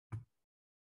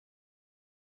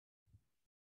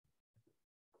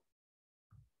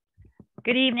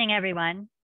Good evening, everyone,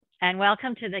 and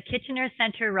welcome to the Kitchener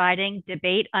Centre Riding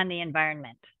Debate on the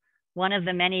Environment, one of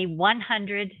the many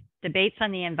 100 debates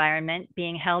on the environment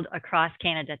being held across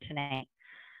Canada tonight.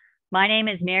 My name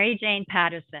is Mary Jane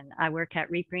Patterson. I work at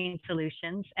Reep Green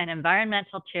Solutions, an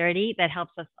environmental charity that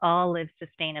helps us all live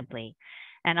sustainably,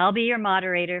 and I'll be your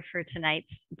moderator for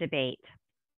tonight's debate.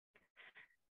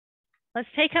 Let's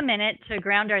take a minute to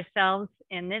ground ourselves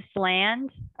in this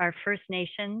land, our First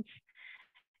Nations,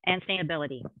 and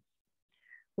sustainability.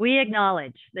 We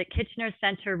acknowledge that Kitchener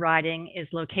Centre Riding is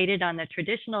located on the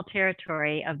traditional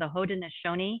territory of the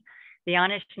Haudenosaunee, the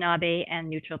Anishinaabe, and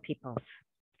Neutral peoples.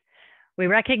 We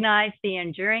recognize the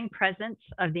enduring presence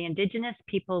of the Indigenous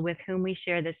people with whom we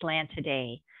share this land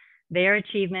today, their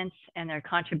achievements and their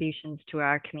contributions to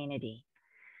our community.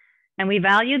 And we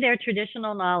value their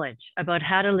traditional knowledge about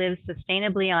how to live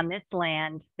sustainably on this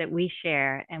land that we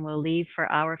share and will leave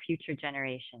for our future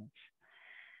generations.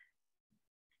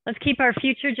 Let's keep our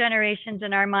future generations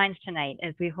in our minds tonight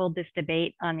as we hold this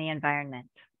debate on the environment.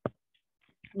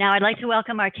 Now, I'd like to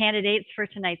welcome our candidates for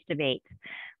tonight's debate.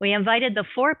 We invited the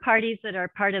 4 parties that are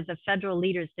part of the federal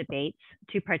leaders debates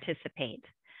to participate.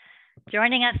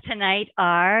 Joining us tonight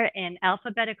are, in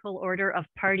alphabetical order of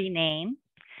party name,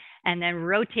 and then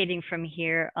rotating from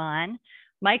here on,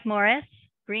 Mike Morrice,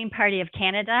 Green Party of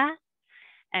Canada,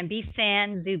 and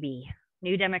Beisan Zubi,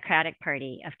 New Democratic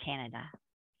Party of Canada.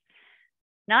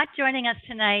 Not joining us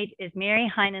tonight is Mary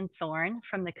Heinen Thorne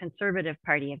from the Conservative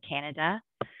Party of Canada.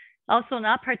 Also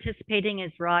not participating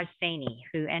is Raj Saini,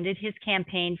 who ended his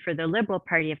campaign for the Liberal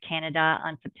Party of Canada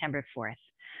on September 4th.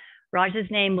 Raj's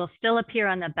name will still appear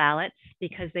on the ballots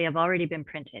because they have already been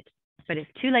printed, but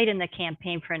it's too late in the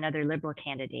campaign for another Liberal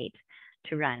candidate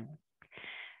to run.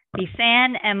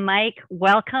 Beisan and Mike,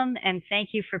 welcome and thank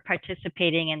you for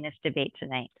participating in this debate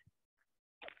tonight.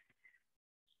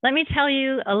 Let me tell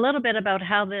you a little bit about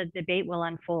how the debate will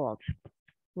unfold.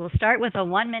 We'll start with a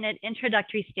 1-minute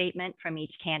introductory statement from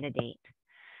each candidate.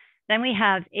 Then we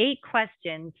have 8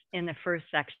 questions in the first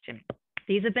section.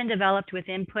 These have been developed with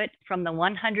input from the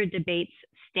 100 debates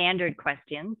standard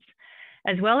questions,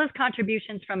 as well as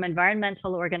contributions from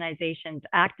environmental organizations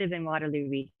active in Waterloo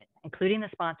Region, including the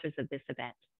sponsors of this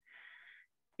event.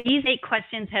 These 8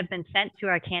 questions have been sent to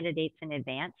our candidates in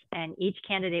advance, and each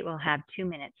candidate will have 2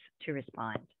 minutes to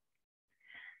respond.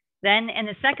 Then in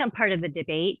the second part of the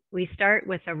debate, we start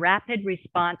with a rapid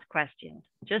response question,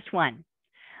 just one.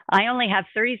 I only have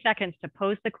 30 seconds to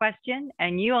pose the question,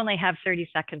 and you only have 30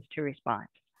 seconds to respond.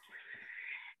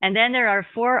 And then there are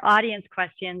 4 audience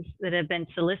questions that have been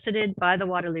solicited by the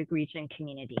Waterloo Region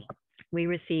community. We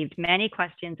received many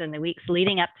questions in the weeks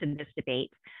leading up to this debate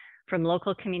from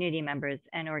local community members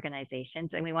and organizations,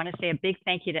 and we want to say a big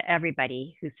thank you to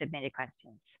everybody who submitted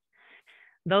questions.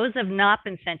 Those have not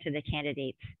been sent to the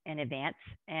candidates in advance,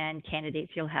 and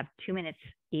candidates, you'll have 2 minutes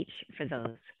each for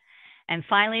those. And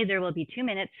finally, there will be 2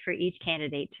 minutes for each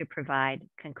candidate to provide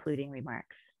concluding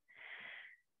remarks.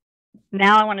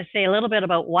 Now I want to say a little bit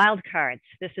about wildcards.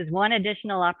 This is one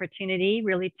additional opportunity,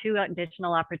 really 2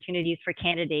 additional opportunities for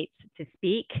candidates to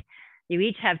speak. You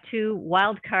each have 2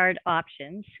 wildcard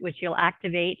options, which you'll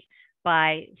activate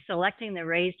by selecting the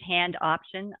raised hand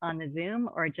option on the Zoom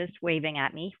or just waving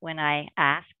at me when I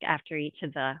ask after each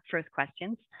of the first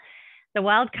questions. The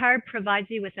wildcard provides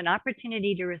you with an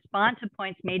opportunity to respond to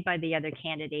points made by the other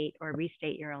candidate or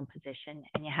restate your own position,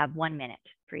 and you have 1 minute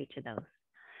for each of those.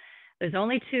 There's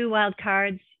only 2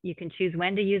 wildcards. You can choose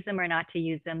when to use them or not to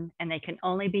use them, and they can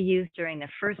only be used during the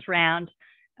first round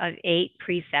of 8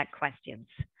 preset questions.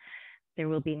 There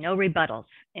will be no rebuttals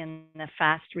in the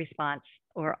fast response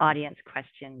or audience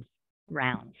questions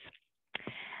rounds.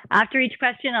 After each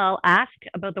question, I'll ask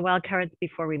about the wildcards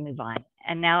before we move on.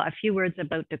 And now a few words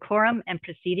about decorum and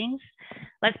proceedings.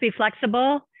 Let's be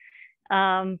flexible.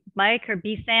 Mike or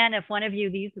Beisan, if one of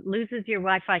you loses your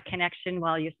Wi-Fi connection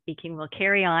while you're speaking, we'll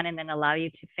carry on and then allow you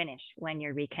to finish when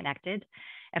you're reconnected.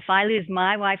 If I lose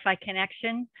my Wi-Fi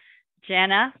connection,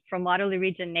 Jenna from Waterloo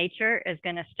Region Nature is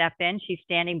going to step in. She's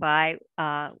standing by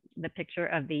the picture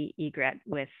of the egret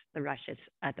with the rushes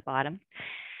at the bottom.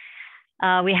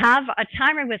 We have a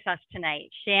timer with us tonight.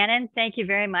 Shannon, thank you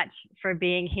very much for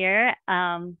being here.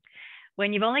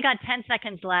 When you've only got 10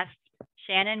 seconds left,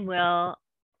 Shannon will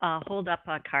hold up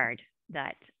a card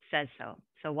that says so.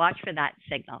 So watch for that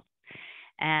signal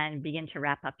and begin to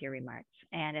wrap up your remarks.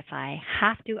 And if I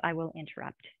have to, I will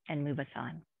interrupt and move us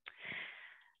on.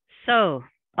 So,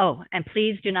 and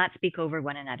please do not speak over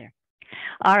one another.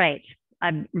 All right,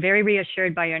 I'm very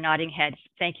reassured by your nodding heads.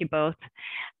 Thank you both.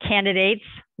 Candidates,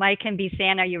 Mike and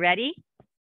Beisan, are you ready?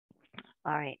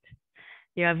 All right,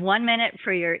 you have 1 minute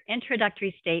for your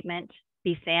introductory statement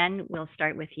Beisan, we'll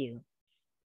start with you.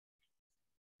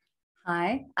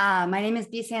 Hi, my name is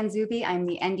Beisan Zubi. I'm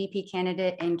the NDP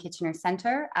candidate in Kitchener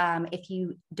Centre. If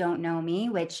you don't know me,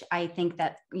 which I think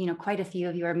that quite a few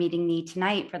of you are meeting me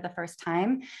tonight for the first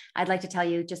time, I'd like to tell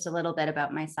you just a little bit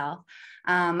about myself.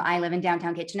 I live in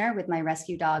downtown Kitchener with my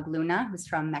rescue dog Luna, who's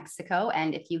from Mexico.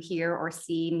 And if you hear or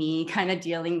see me kind of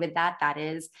dealing with that, that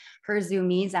is her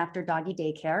zoomies after doggy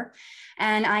daycare.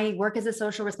 And I work as a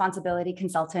social responsibility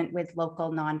consultant with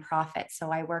local nonprofits.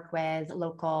 So I work with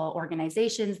local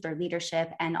organizations, their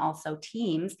leadership, and also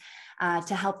teams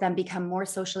to help them become more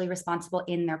socially responsible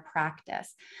in their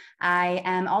practice. I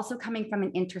am also coming from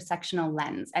an intersectional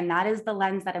lens, and that is the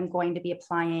lens that I'm going to be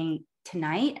applying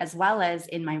tonight, as well as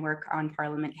in my work on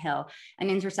Parliament Hill. An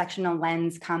intersectional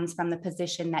lens comes from the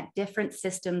position that different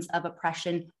systems of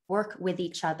oppression work with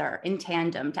each other in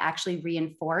tandem to actually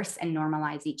reinforce and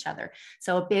normalize each other.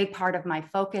 So a big part of my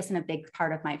focus and a big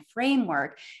part of my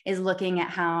framework is looking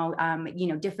at how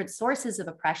different sources of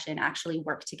oppression actually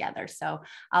work together. So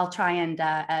I'll try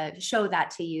and show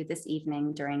that to you this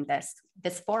evening during this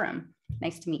forum.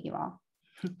 Nice to meet you all.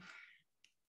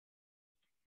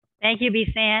 Thank you,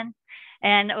 Beisan.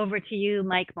 And over to you,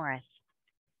 Mike Morrice.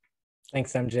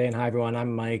 Thanks, MJ, and hi, everyone.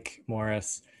 I'm Mike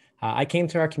Morrice. I came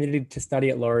to our community to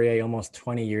study at Laurier almost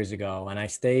 20 years ago, and I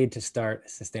stayed to start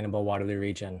Sustainable Waterloo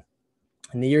Region.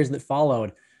 In the years that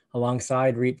followed,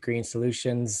 alongside Reep Green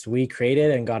Solutions, we created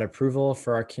and got approval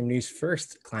for our community's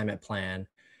first climate plan.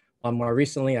 While more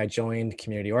recently, I joined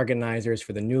community organizers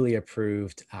for the newly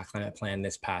approved climate plan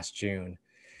this past June.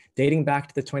 Dating back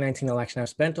to the 2019 election, I've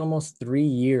spent almost 3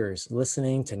 years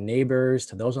listening to neighbors,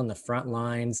 to those on the front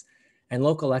lines, and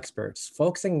local experts,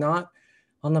 focusing not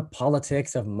on the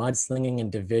politics of mudslinging and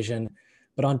division,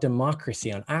 but on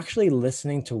democracy, on actually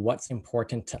listening to what's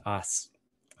important to us.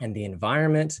 And the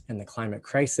environment and the climate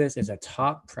crisis is a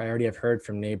top priority I've heard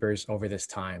from neighbors over this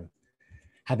time.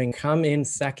 Having come in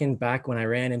second back when I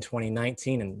ran in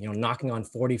 2019 and knocking on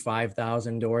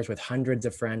 45,000 doors with hundreds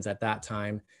of friends at that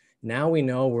time, now we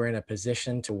know we're in a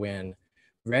position to win,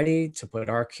 ready to put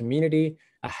our community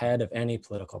ahead of any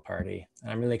political party.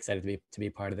 And I'm really excited to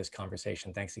be part of this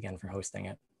conversation. Thanks again for hosting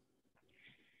it.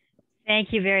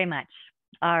 Thank you very much.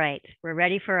 All right, we're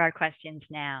ready for our questions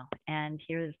now. And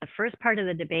here's the first part of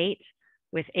the debate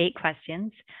with 8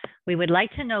 questions. We would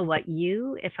like to know what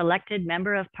you, if elected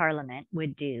member of Parliament,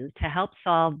 would do to help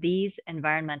solve these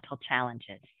environmental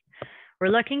challenges. We're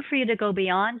looking for you to go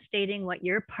beyond stating what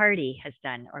your party has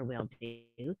done or will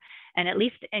do. And at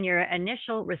least in your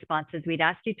initial responses, we'd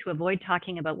ask you to avoid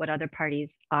talking about what other parties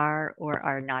are or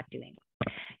are not doing.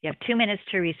 You have 2 minutes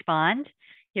to respond.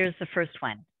 Here's the first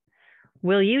one.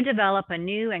 Will you develop a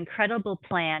new and credible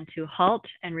plan to halt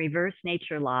and reverse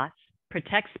nature loss,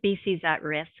 protect species at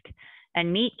risk,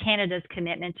 and meet Canada's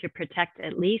commitment to protect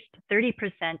at least 30%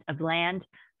 of land,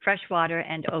 freshwater,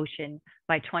 and ocean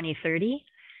by 2030?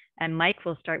 And Mike,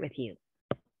 we'll start with you.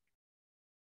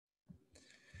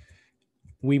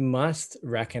 We must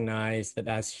recognize that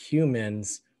as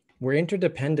humans, we're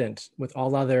interdependent with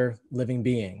all other living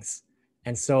beings.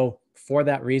 And so for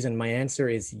that reason, my answer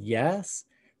is yes,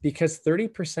 because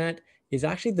 30% is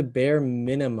actually the bare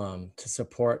minimum to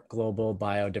support global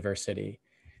biodiversity.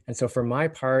 And so for my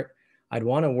part, I'd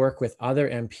want to work with other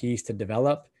MPs to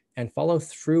develop and follow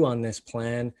through on this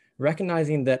plan,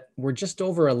 recognizing that we're just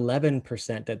over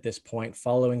 11% at this point,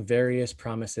 following various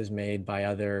promises made by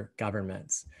other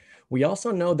governments. We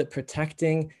also know that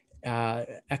protecting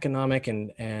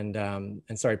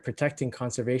protecting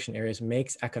conservation areas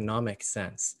makes economic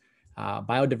sense.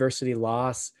 Biodiversity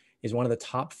loss is one of the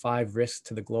top 5 risks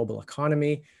to the global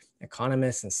economy.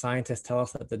 Economists and scientists tell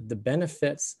us that the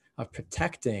benefits of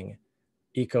protecting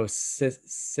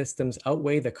ecosystems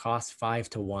outweigh the cost 5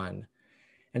 to 1.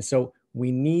 And so we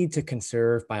need to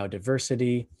conserve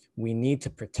biodiversity. We need to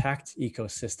protect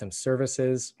ecosystem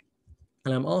services.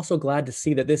 And I'm also glad to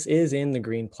see that this is in the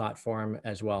Green Platform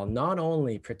as well, not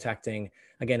only protecting,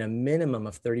 again, a minimum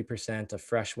of 30% of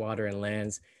freshwater and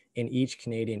lands in each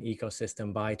Canadian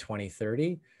ecosystem by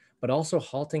 2030, but also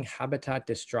halting habitat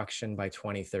destruction by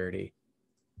 2030.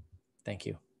 Thank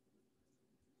you.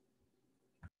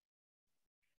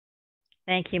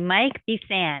 Thank you, Mike.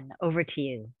 Beisan, over to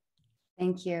you.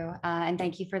 Thank you. And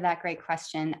thank you for that great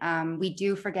question. We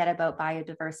do forget about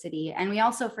biodiversity, and we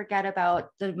also forget about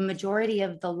the majority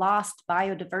of the lost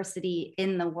biodiversity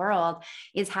in the world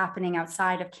is happening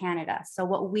outside of Canada. So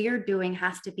what we're doing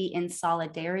has to be in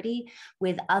solidarity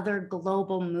with other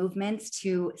global movements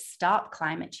to stop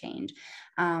climate change.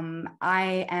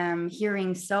 I am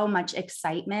hearing so much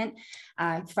excitement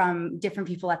from different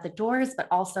people at the doors, but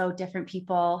also different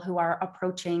people who are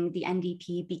approaching the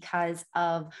NDP because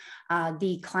of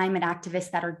the climate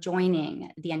activists that are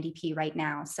joining the NDP right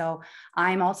now. So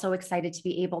I'm also excited to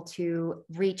be able to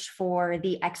reach for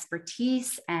the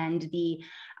expertise and the,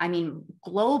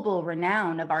 global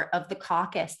renown of the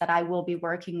caucus that I will be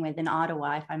working with in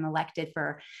Ottawa if I'm elected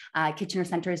for Kitchener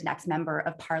Centre's next member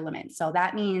of Parliament. So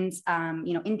that means,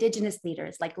 Indigenous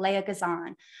leaders like Leah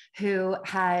Gazan, who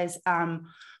has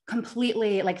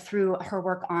completely, like through her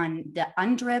work on the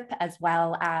UNDRIP, as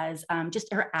well as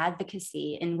just her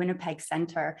advocacy in Winnipeg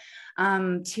Centre,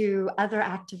 to other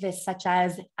activists such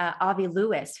as Avi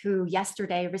Lewis, who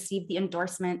yesterday received the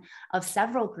endorsement of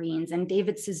several Greens, and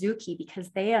David Suzuki, because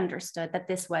they understood that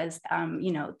this was,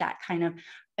 that kind of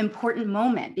important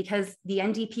moment, because the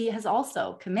NDP has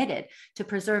also committed to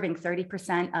preserving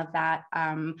 30% of that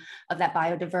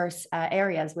biodiverse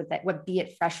areas, be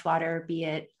it freshwater, be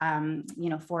it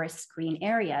forest green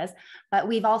areas. But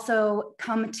we've also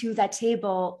come to that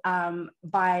table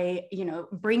by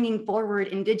bringing forward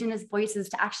Indigenous voices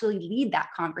to actually lead that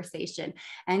conversation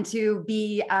and to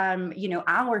be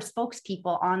our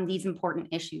spokespeople on these important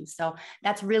issues. So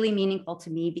that's really meaningful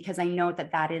to me, because I know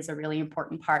that that is a really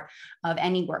important part of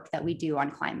any work that we do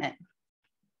on climate.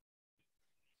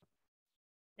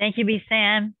 Thank you,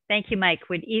 Beisan. Thank you, Mike.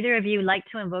 Would either of you like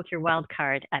to invoke your wild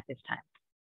card at this time?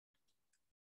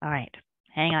 All right,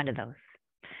 hang on to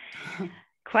those.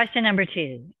 Question number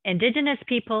 2. Indigenous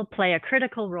people play a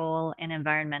critical role in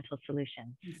environmental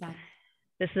solutions. Exactly.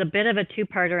 This is a bit of a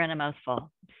two-parter and a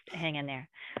mouthful. Just hang in there.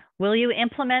 Will you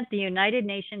implement the United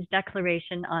Nations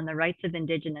Declaration on the Rights of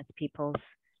Indigenous Peoples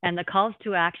and the calls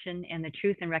to action in the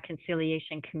Truth and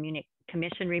Reconciliation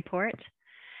Commission report?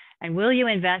 And will you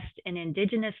invest in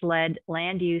Indigenous-led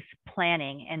land use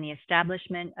planning and the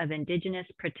establishment of Indigenous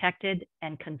protected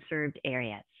and conserved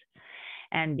areas?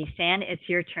 And Beisan, it's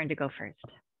your turn to go first.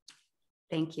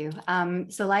 Thank you.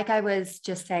 So like I was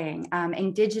just saying,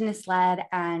 Indigenous-led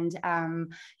and,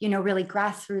 really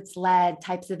grassroots-led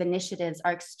types of initiatives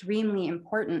are extremely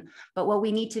important. But what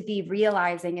we need to be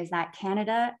realizing is that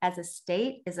Canada as a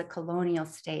state is a colonial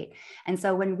state. And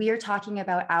so when we are talking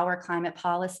about our climate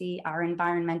policy, our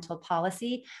environmental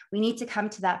policy, we need to come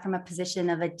to that from a position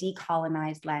of a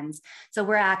decolonized lens. So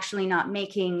we're actually not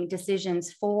making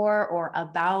decisions for or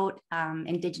about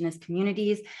Indigenous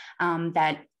communities,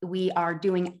 that we are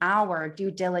doing our due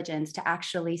diligence to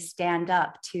actually stand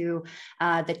up to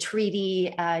the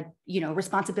treaty,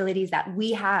 responsibilities that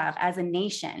we have as a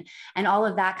nation. And all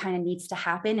of that kind of needs to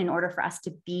happen in order for us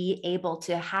to be able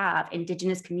to have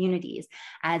Indigenous communities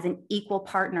as an equal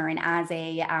partner and as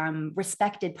a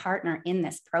respected partner in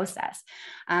this process.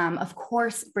 Of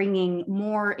course, bringing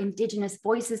more Indigenous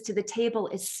voices to the table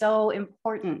is so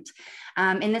important.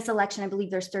 In this election, I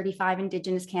believe there's 35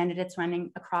 Indigenous candidates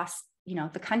running across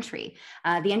the country.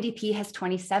 The NDP has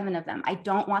 27 of them. I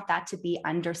don't want that to be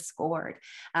underscored.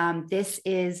 This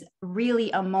is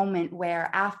really a moment where,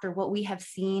 after what we have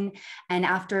seen and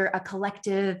after a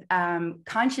collective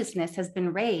consciousness has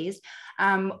been raised,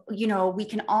 we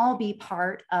can all be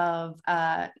part of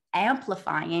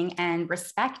amplifying and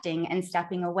respecting and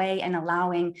stepping away and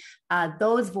allowing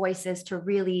those voices to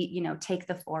really, take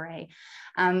the foray.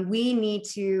 We need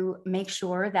to make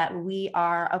sure that we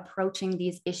are approaching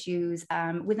these issues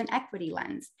with an equity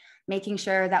lens, making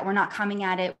sure that we're not coming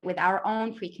at it with our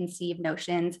own preconceived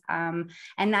notions. And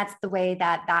that's the way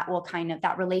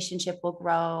that relationship will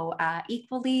grow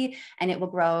equally, and it will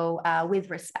grow with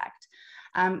respect.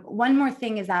 One more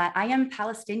thing is that I am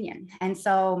Palestinian. And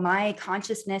so my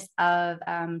consciousness of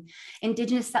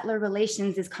Indigenous settler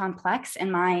relations is complex,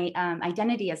 and my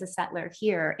identity as a settler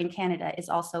here in Canada is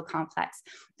also complex.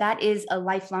 That is a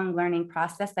lifelong learning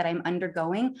process that I'm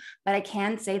undergoing, but I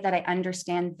can say that I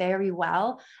understand very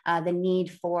well the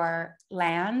need for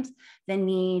land, the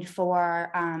need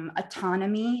for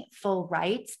autonomy, full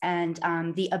rights, and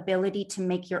the ability to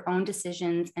make your own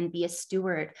decisions and be a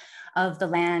steward of the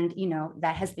land,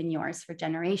 that has been yours for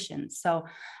generations. So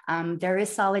there is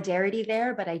solidarity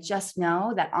there, but I just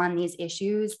know that on these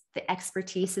issues, the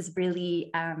expertise is really,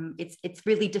 it's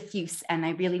really diffuse, and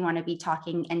I really want to be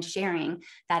talking and sharing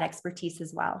that expertise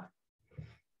as well.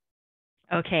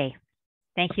 Okay,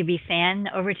 thank you,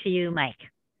 Beisan. Over to you, Mike.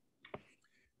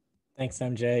 Thanks,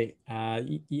 MJ.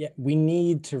 We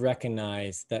need to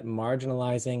recognize that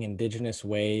marginalizing Indigenous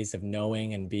ways of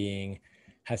knowing and being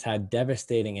has had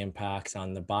devastating impacts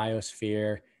on the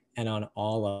biosphere and on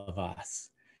all of us.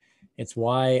 It's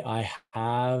why I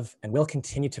have and will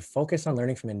continue to focus on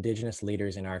learning from Indigenous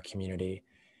leaders in our community.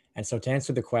 And so to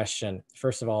answer the question,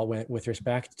 first of all, with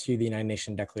respect to the United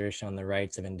Nations Declaration on the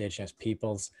Rights of Indigenous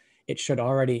Peoples, it should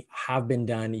already have been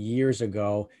done years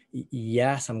ago.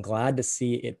 Yes, I'm glad to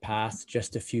see it passed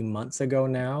just a few months ago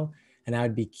now. And I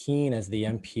would be keen as the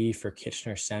MP for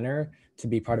Kitchener Centre to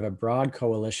be part of a broad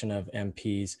coalition of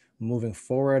MPs moving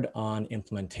forward on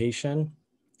implementation,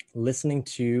 listening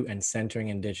to and centering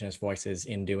Indigenous voices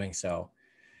in doing so.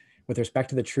 With respect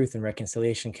to the Truth and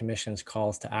Reconciliation Commission's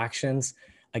calls to actions,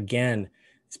 again,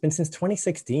 it's been since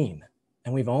 2016,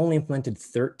 and we've only implemented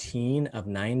 13 of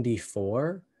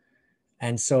 94.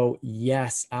 And so,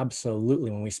 yes, absolutely.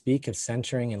 When we speak of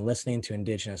centering and listening to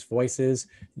Indigenous voices,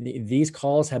 these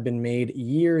calls have been made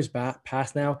years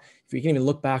past now. If we can even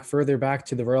look back further back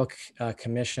to the Royal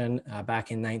Commission back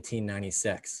in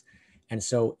 1996. And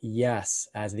so, yes,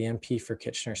 as the MP for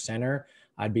Kitchener Centre,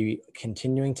 I'd be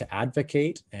continuing to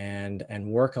advocate and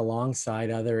work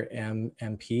alongside other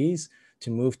MPs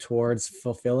to move towards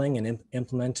fulfilling and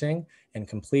implementing and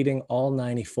completing all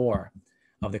 94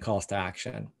 of the calls to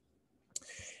action.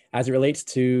 As it relates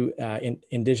to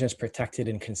Indigenous protected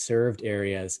and conserved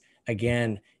areas,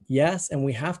 again, yes, and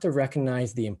we have to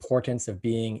recognize the importance of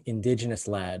being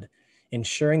Indigenous-led,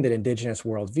 ensuring that Indigenous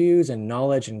worldviews and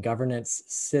knowledge and governance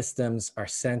systems are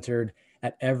centered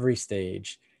at every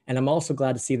stage. And I'm also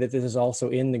glad to see that this is also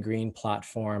in the Green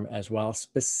Platform as well,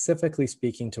 specifically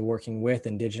speaking to working with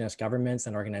Indigenous governments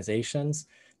and organizations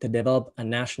to develop a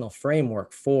national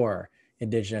framework for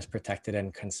Indigenous protected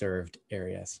and conserved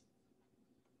areas.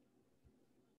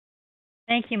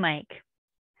 Thank you, Mike.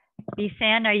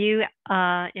 Beisan, are you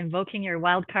invoking your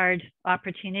wildcard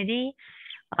opportunity?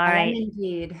 All right. I am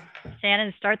indeed.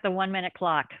 Shannon, start the 1 minute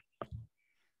clock.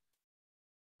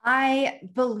 I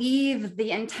believe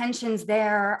the intentions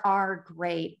there are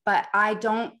great, but I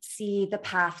don't see the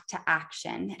path to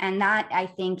action. And that, I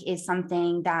think, is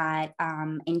something that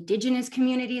Indigenous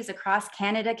communities across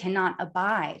Canada cannot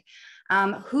abide.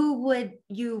 Who would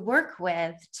you work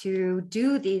with to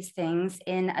do these things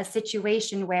in a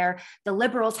situation where the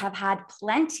Liberals have had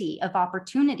plenty of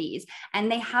opportunities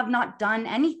and they have not done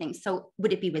anything? So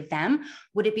would it be with them?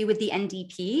 Would it be with the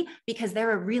NDP? Because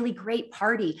they're a really great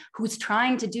party who's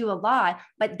trying to do a lot,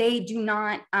 but they do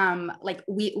not,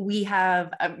 we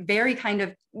have a very kind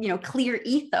of, clear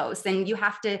ethos, and you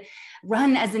have to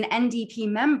run as an NDP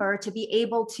member to be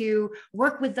able to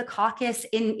work with the caucus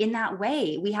in that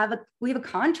way. We have a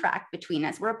contract between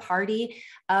us. We're a party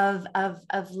of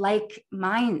like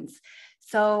minds.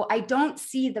 So I don't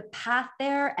see the path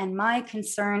there. And my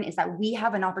concern is that we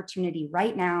have an opportunity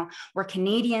right now where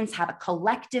Canadians have a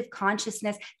collective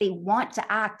consciousness. They want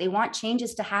to act. They want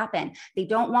changes to happen. They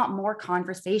don't want more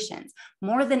conversations.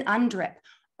 More than UNDRIP,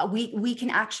 we can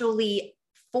actually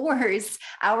force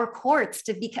our courts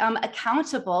to become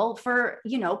accountable for,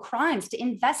 crimes, to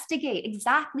investigate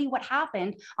exactly what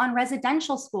happened on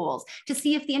residential schools, to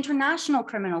see if the International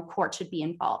Criminal Court should be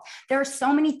involved. There are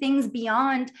so many things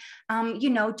beyond,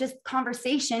 just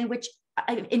conversation, which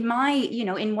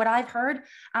in what I've heard,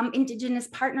 Indigenous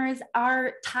partners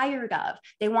are tired of.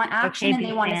 They want action, Okay, and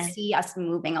they want to Beisan. see us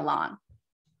moving along.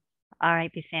 All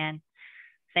right, Beisan.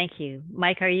 Thank you.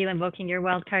 Mike, are you invoking your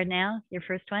wild card now, your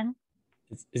first one?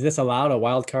 Is this allowed, a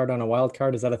wild card on a wild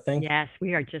card? Is that a thing? Yes,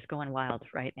 we are just going wild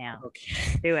right now. Okay.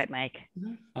 Do it, Mike.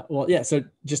 Well, yeah, so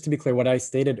just to be clear, what I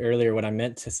stated earlier, what I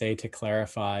meant to say to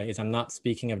clarify is I'm not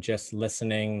speaking of just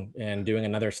listening and doing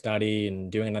another study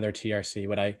and doing another TRC.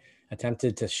 What I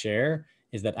attempted to share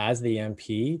is that as the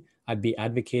MP, I'd be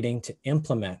advocating to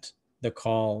implement the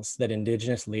calls that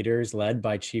Indigenous leaders led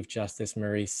by Chief Justice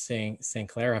Morrice St.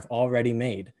 Clair have already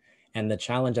made. And the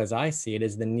challenge, as I see it,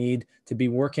 is the need to be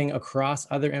working across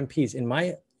other MPs.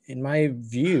 In my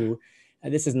view,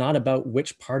 this is not about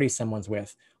which party someone's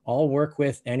with. I'll work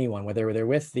with anyone, whether they're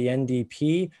with the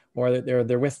NDP or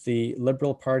they're with the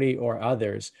Liberal Party or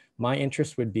others. My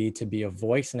interest would be to be a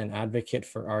voice and an advocate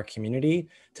for our community,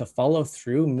 to follow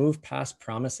through, move past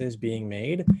promises being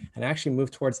made, and actually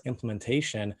move towards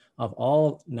implementation of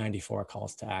all 94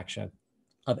 calls to action,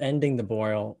 of ending the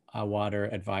boil water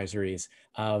advisories,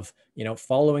 of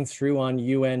following through on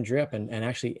UN DRIP and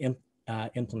actually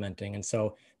implementing. And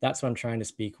so that's what I'm trying to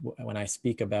speak when I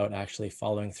speak about actually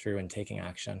following through and taking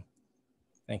action.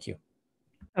 Thank you.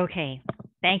 Okay,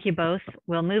 thank you both.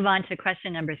 We'll move on to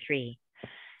question number 3.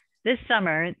 This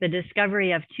summer, the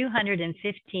discovery of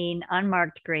 215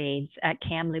 unmarked graves at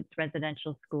Kamloops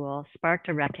Residential School sparked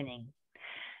a reckoning.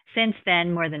 Since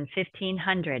then, more than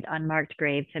 1,500 unmarked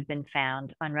graves have been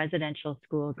found on residential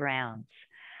school grounds.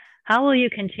 How will you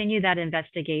continue that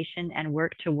investigation and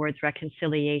work towards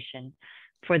reconciliation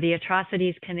for the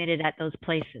atrocities committed at those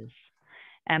places?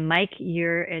 And Mike,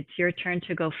 it's your turn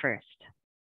to go first.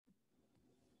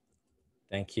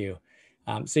 Thank you.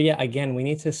 So yeah, again, we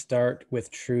need to start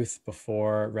with truth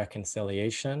before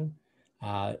reconciliation.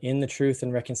 In the Truth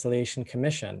and Reconciliation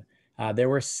Commission, there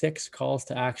were 6 calls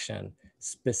to action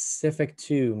specific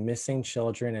to missing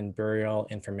children and burial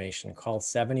information, calls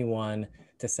 71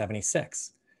 to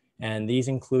 76. And these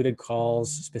included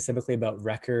calls specifically about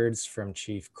records from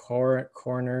chief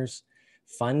coroners,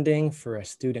 funding for a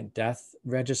student death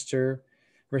register,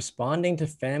 responding to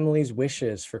families'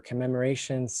 wishes for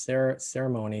commemoration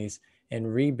ceremonies and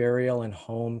reburial in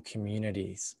home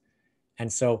communities.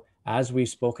 And so, as we've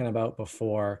spoken about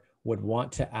before, would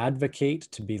want to advocate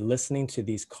to be listening to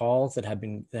these calls that have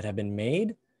been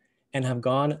made and have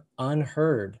gone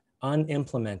unheard,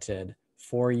 unimplemented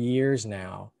for years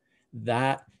now.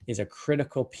 That is a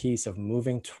critical piece of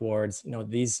moving towards,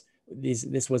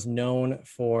 this was known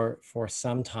for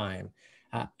some time.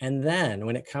 And then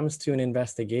when it comes to an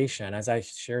investigation, as I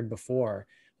shared before,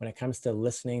 when it comes to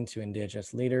listening to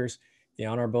Indigenous leaders, the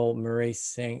Honorable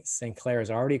Morrice St. Clair has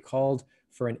already called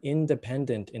for an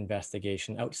independent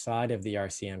investigation outside of the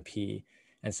RCMP.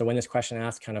 And so when this question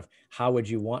asks kind of how would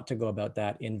you want to go about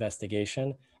that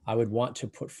investigation, I would want to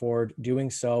put forward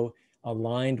doing so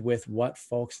aligned with what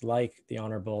folks like the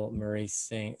Honorable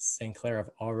Morrice St. Clair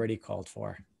have already called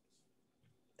for.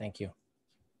 Thank you.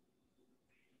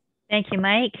 Thank you,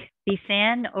 Mike.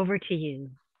 Beisan, over to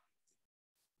you.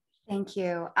 Thank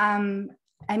you.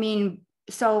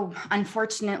 So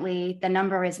unfortunately, the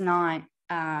number is not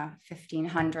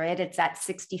 1,500. It's at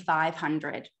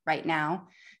 6,500 right now.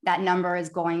 That number is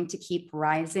going to keep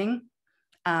rising.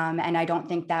 And I don't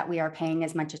think that we are paying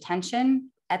as much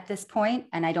attention at this point.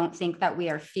 And I don't think that we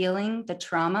are feeling the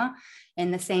trauma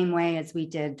in the same way as we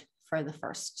did for the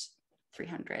first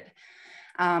 300.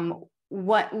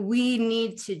 What we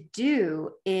need to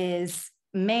do is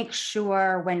make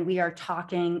sure when we are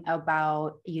talking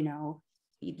about,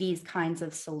 these kinds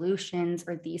of solutions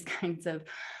or these kinds of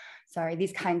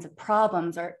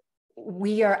problems, or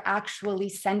we are actually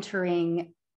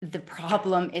centering the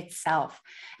problem itself.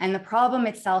 And the problem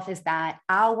itself is that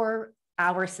our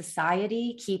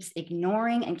society keeps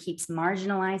ignoring and keeps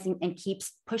marginalizing and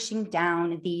keeps pushing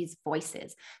down these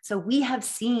voices. So we have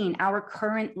seen our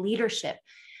current leadership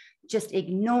just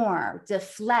ignore,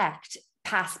 deflect,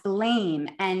 pass blame,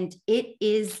 and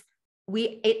it's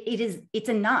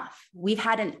enough.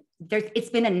 It's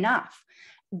been enough.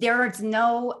 There is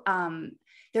no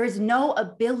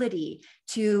ability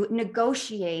to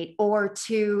negotiate or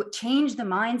to change the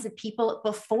minds of people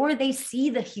before they see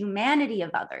the humanity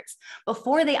of others,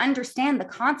 before they understand the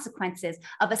consequences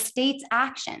of a state's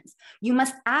actions. You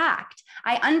must act.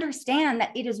 I understand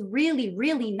that it is really,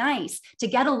 really nice to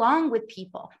get along with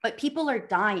people, but people are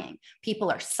dying, people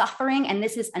are suffering, and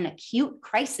this is an acute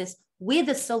crisis with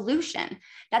a solution.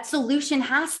 That solution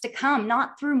has to come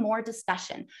not through more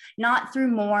discussion, not through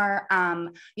more,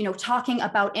 talking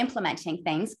about implementing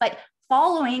things, but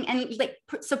following and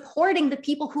supporting the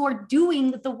people who are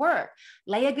doing the work.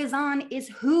 Leah Gazan is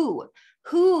who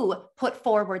put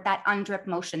forward that UNDRIP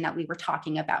motion that we were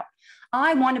talking about.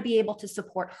 I want to be able to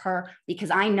support her because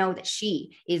I know that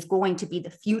she is going to be the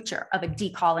future of a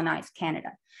decolonized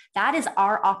Canada. That is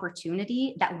our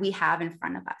opportunity that we have in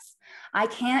front of us. I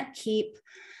can't keep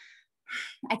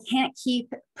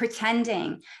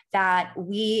pretending that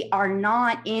we are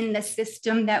not in the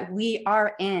system that we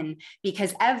are in,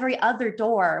 because every other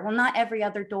door, well, not every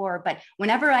other door, but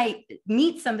whenever I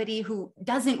meet somebody who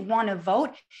doesn't want to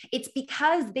vote, it's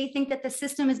because they think that the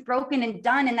system is broken and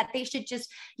done and that they should just,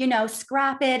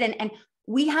 scrap it. And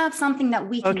we have something that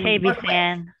we can work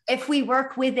with if we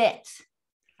work with it.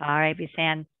 All right,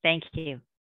 Beisan, thank you.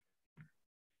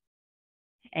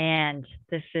 And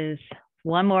this is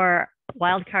one more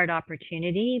wildcard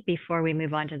opportunity before we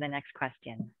move on to the next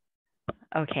question.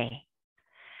 Okay.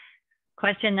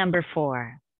 Question number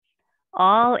 4.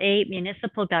 All 8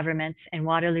 municipal governments in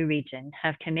Waterloo Region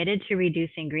have committed to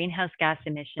reducing greenhouse gas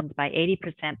emissions by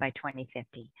 80% by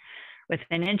 2050, with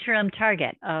an interim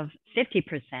target of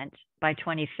 50% by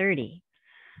 2030.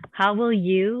 How will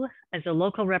you, as a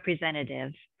local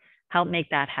representative, help make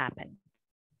that happen?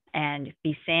 And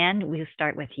Beisan, we'll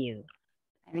start with you.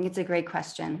 I think it's a great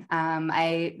question.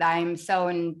 I'm so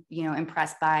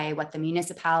impressed by what the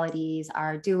municipalities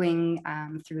are doing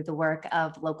through the work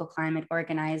of local climate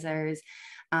organizers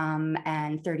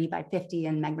and 30 by 50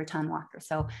 and Meg Raton Walker.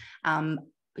 So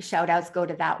shout outs go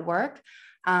to that work.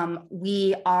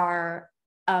 We are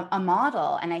a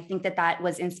model. And I think that that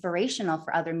was inspirational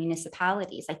for other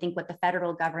municipalities. I think what the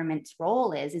federal government's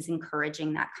role is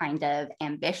encouraging that kind of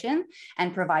ambition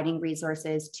and providing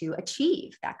resources to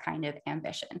achieve that kind of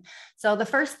ambition. So the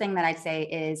first thing that I'd say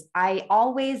is I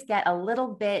always get a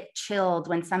little bit chilled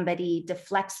when somebody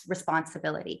deflects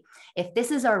responsibility. If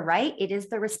this is our right, it is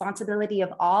the responsibility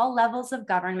of all levels of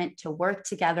government to work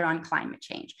together on climate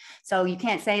change. So you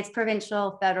can't say it's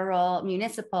provincial, federal,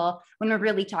 municipal when we're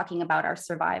really talking about our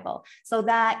survival. So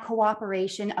that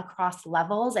cooperation across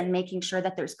levels and making sure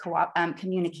that there's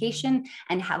communication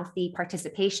and healthy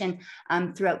participation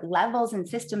throughout levels and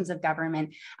systems of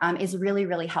government is really,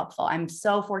 really helpful. I'm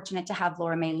so fortunate to have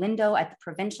Laura May Lindo at the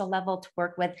provincial level to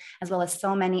work with, as well as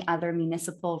so many other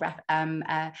municipal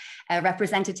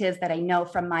representatives that I know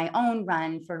from my own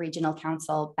run for regional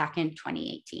council back in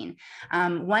 2018.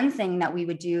 One thing that we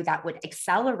would do that would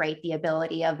accelerate the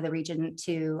ability of the region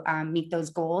to meet those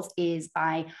goals is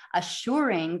by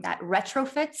assuring that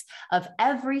retrofits of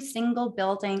every single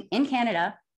building in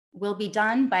Canada will be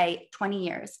done by 20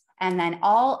 years. And then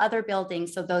all other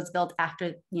buildings, so those built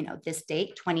after this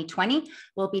date, 2020,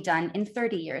 will be done in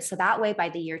 30 years. So that way, by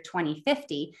the year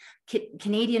 2050,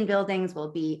 Canadian buildings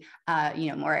will be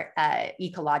more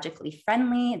ecologically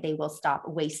friendly. They will stop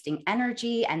wasting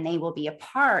energy, and they will be a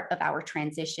part of our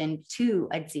transition to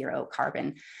a zero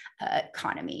carbon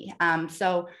economy.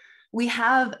 So we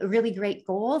have really great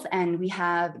goals and we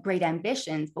have great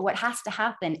ambitions, but what has to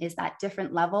happen is that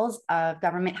different levels of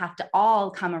government have to all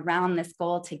come around this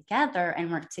goal together and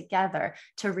work together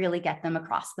to really get them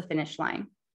across the finish line.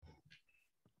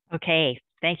 Okay,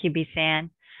 thank you, Beisan.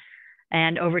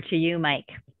 And over to you, Mike.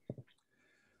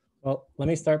 Well, let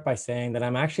me start by saying that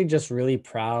I'm actually just really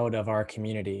proud of our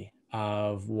community,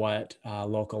 of what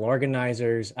local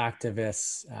organizers,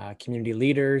 activists, community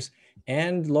leaders,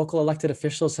 and local elected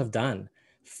officials have done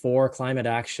for climate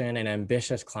action and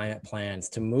ambitious climate plans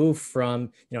to move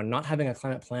from not having a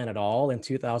climate plan at all in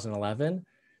 2011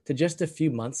 to just a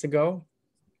few months ago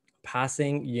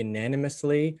passing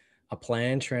unanimously a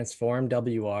plan, Transform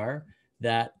WR,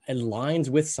 that aligns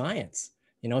with science.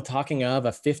 Talking of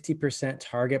a 50%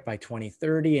 target by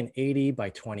 2030 and 80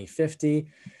 by 2050.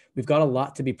 We've got a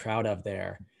lot to be proud of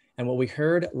there. And what we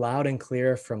heard loud and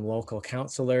clear from local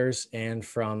councillors and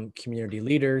from community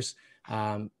leaders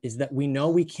is that we know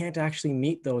we can't actually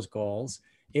meet those goals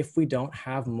if we don't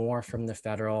have more from the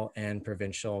federal and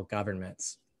provincial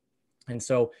governments. And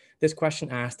so this question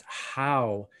asked,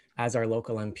 how, as our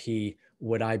local MP,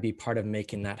 would I be part of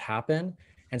making that happen?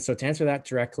 And so to answer that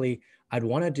directly, I'd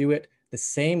want to do it the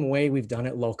same way we've done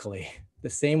it locally. The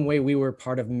same way we were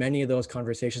part of many of those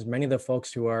conversations. Many of the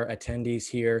folks who are attendees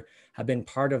here have been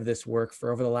part of this work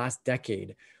for over the last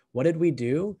decade. What did we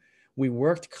do? We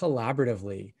worked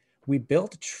collaboratively. We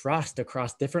built trust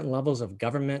across different levels of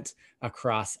government,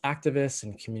 across activists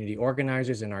and community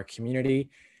organizers in our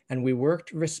community. And we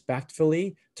worked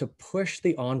respectfully to push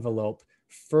the envelope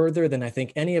further than I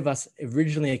think any of us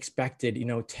originally expected,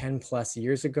 10 plus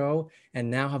years ago, and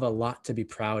now have a lot to be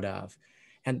proud of.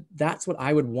 And that's what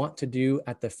I would want to do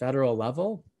at the federal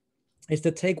level, is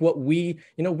to take what we're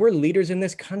leaders in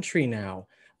this country now.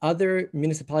 Other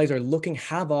municipalities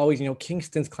have always,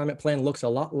 Kingston's climate plan looks a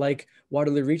lot like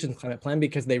Waterloo Region's climate plan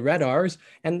because they read ours,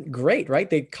 and great, right?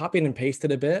 They copied and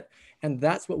pasted a bit. And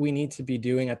that's what we need to be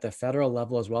doing at the federal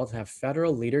level as well, to have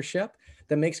federal leadership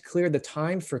that makes clear the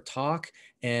time for talk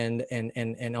and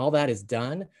all that is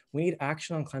done. We need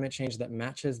action on climate change that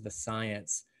matches the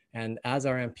science. And as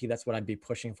our MP, that's what I'd be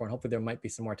pushing for. And hopefully there might be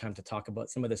some more time to talk about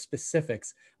some of the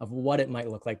specifics of what it might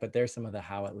look like, but there's some of the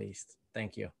how at least.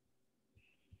 Thank you.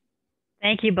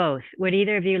 Thank you both. Would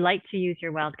either of you like to use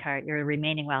your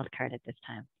remaining wild card at this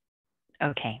time?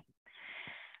 Okay.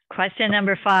 Question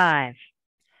number 5.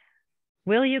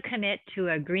 Will you commit to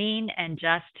a green and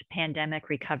just pandemic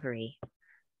recovery?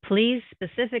 Please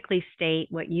specifically state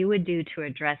what you would do to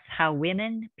address how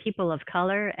women, people of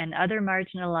color, and other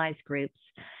marginalized groups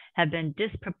have been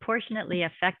disproportionately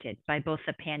affected by both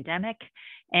the pandemic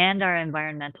and our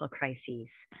environmental crises.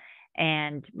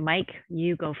 And Mike,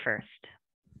 you go first.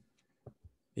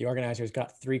 The organizers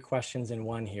got 3 questions in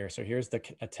one here. So here's the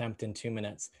attempt in 2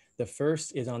 minutes. The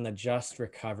first is on the just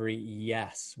recovery.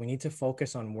 Yes, we need to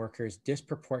focus on workers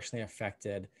disproportionately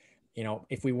affected.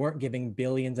 If we weren't giving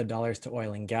billions of dollars to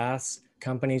oil and gas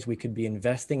companies, we could be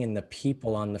investing in the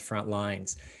people on the front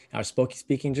lines. I was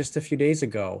speaking just a few days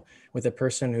ago with a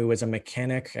person who was a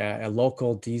mechanic, a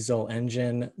local diesel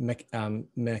engine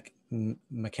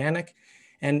mechanic,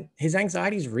 and his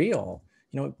anxiety is real.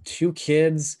 2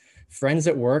 kids, friends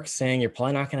at work saying you're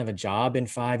probably not going to have a job in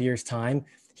 5 years' time.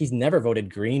 He's never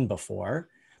voted green before.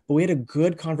 but we had a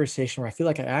good conversation where I feel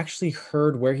like I actually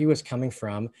heard where he was coming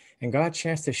from and got a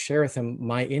chance to share with him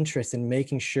my interest in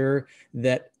making sure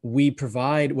that we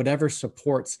provide whatever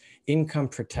supports, income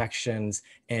protections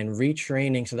and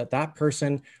retraining so that that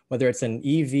person, whether it's an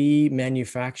EV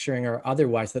manufacturing or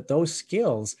otherwise, that those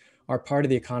skills are part of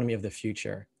the economy of the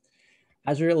future.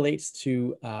 As it relates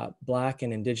to Black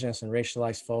and Indigenous and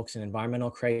racialized folks in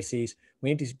environmental crises, we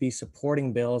need to be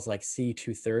supporting bills like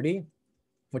C-230,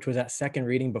 which was at second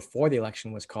reading before the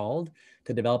election was called,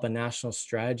 to develop a national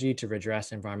strategy to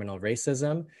redress environmental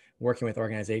racism, working with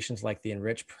organizations like the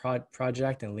Enrich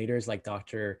Project and leaders like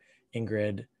Dr.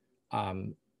 Ingrid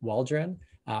Waldron,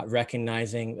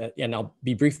 recognizing that, and I'll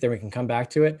be brief there, we can come back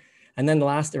to it. And then the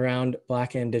last around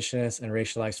Black and Indigenous and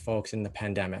racialized folks in the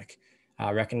pandemic.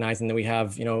 Recognizing that we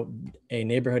have, a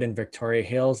neighborhood in Victoria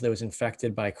Hills that was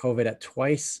infected by COVID at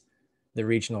twice the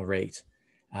regional rate.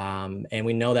 And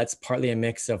we know that's partly a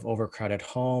mix of overcrowded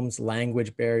homes,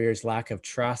 language barriers, lack of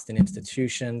trust in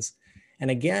institutions.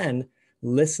 And again,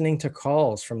 listening to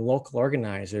calls from local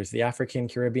organizers, the African,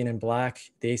 Caribbean, and Black,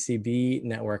 the ACB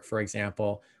network, for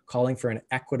example, calling for an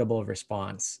equitable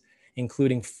response,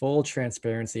 including full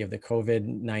transparency of the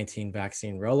COVID-19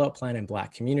 vaccine rollout plan in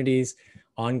Black communities,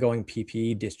 ongoing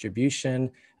PPE distribution,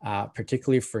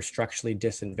 particularly for structurally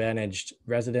disadvantaged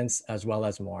residents, as well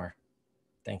as more.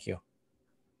 Thank you.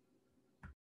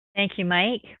 Thank you,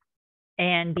 Mike.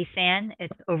 And Beisan,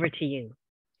 it's over to you.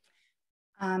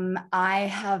 I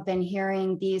have been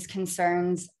hearing these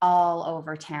concerns all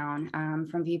over town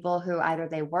from people who either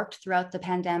they worked throughout the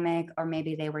pandemic, or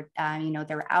maybe they were,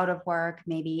 they were out of work,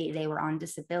 maybe they were on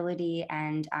disability,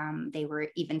 and they were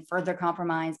even further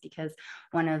compromised because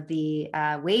one of the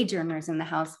wage earners in the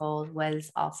household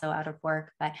was also out of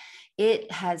work. But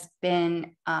it has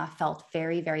been felt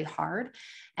very, very hard.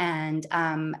 And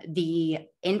the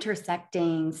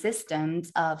intersecting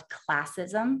systems of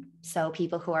classism, so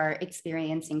people who are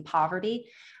experiencing poverty,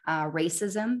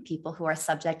 racism, people who are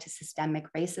subject to systemic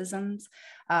racisms,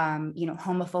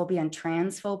 homophobia and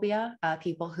transphobia,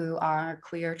 people who are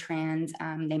queer, trans,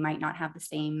 they might not have the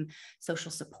same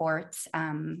social supports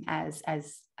as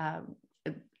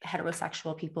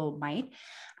heterosexual people might.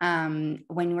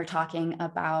 When we're talking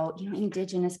about,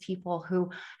 Indigenous people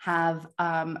who have,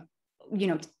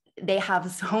 they have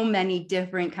so many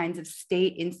different kinds of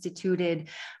state instituted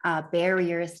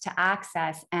barriers to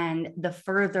access, and the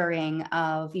furthering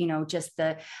of, just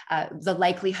the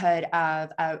likelihood of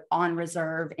on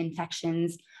reserve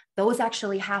infections. Those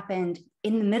actually happened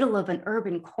in the middle of an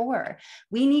urban core.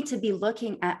 We need to be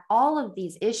looking at all of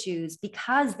these issues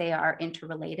because they are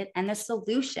interrelated, and the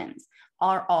solutions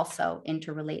are also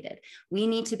interrelated. We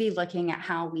need to be looking at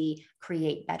how we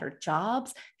create better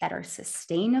jobs that are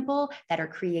sustainable, that are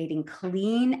creating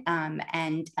clean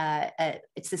and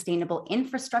sustainable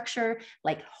infrastructure,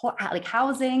 like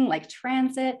housing, like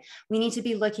transit. We need to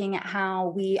be looking at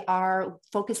how we are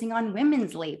focusing on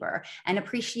women's labor and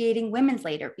appreciating women's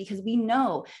labor, because we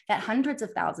know that hundreds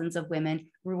of thousands of women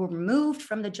were removed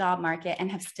from the job market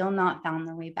and have still not found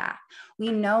their way back.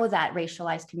 We know that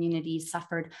racialized communities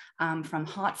suffered from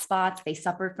hotspots. They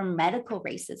suffered from medical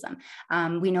racism.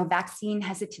 We know vaccine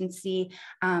hesitancy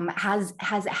has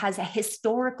a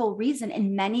historical reason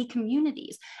in many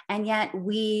communities, and yet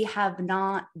we have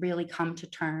not really come to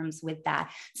terms with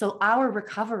that. So our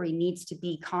recovery needs to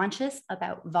be conscious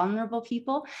about vulnerable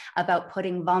people, about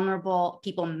putting vulnerable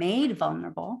people made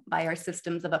vulnerable by our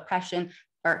systems of oppression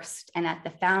first and at the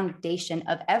foundation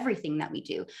of everything that we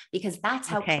do, because that's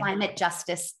how climate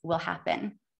justice will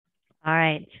happen. All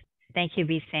right. Thank you,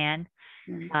 Beisan.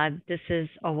 This is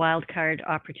a wild card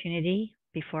opportunity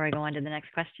before I go on to the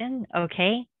next question.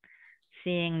 Okay,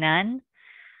 seeing none.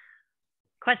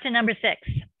 Question number 6.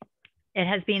 It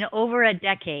has been over a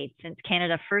decade since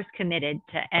Canada first committed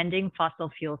to ending fossil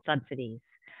fuel subsidies.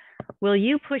 Will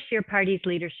you push your party's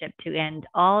leadership to end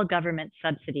all government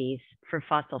subsidies for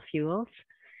fossil fuels?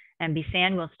 And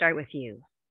Beisan, we'll start with you.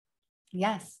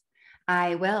 Yes,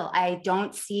 I will. I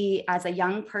don't see, as a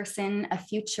young person, a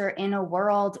future in a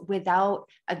world without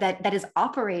that is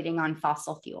operating on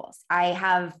fossil fuels. I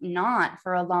have not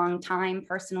for a long time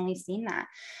personally seen that.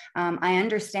 I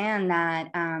understand that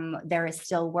there is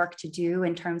still work to do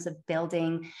in terms of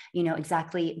building,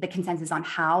 exactly the consensus on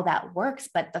how that works.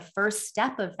 But the first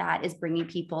step of that is bringing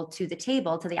people to the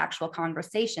table, to the actual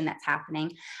conversation that's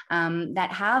happening,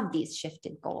 that have these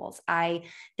shifted goals. I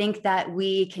think that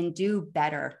we can do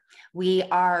better. We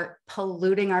are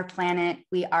polluting our planet.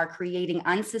 We are creating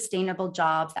unsustainable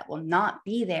jobs that will not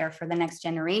be be there for the next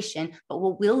generation, but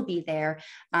what will be there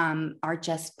are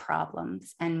just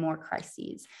problems and more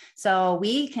crises. So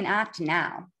we can act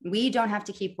now. We don't have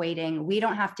to keep waiting. We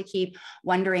don't have to keep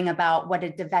wondering about what a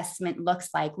divestment looks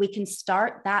like. We can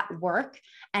start that work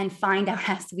and find out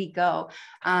as we go.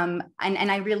 And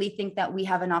I really think that we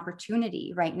have an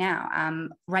opportunity right now.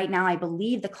 Right now, I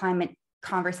believe the climate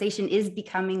conversation is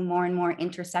becoming more and more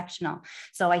intersectional.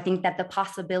 So I think that the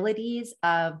possibilities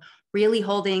of really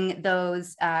holding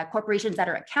those corporations that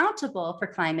are accountable for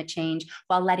climate change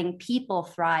while letting people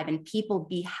thrive and people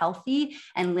be healthy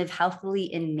and live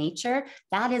healthily in nature,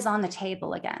 that is on the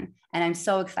table again. And I'm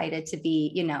so excited to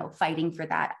be, you know, fighting for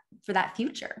that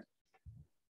future.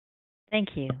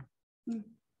 Thank you.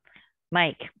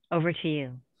 Mike, over to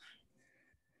you.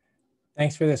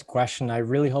 Thanks for this question. I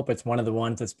really hope it's one of the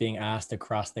ones that's being asked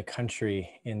across the country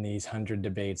in these 100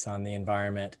 debates on the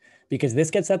environment, because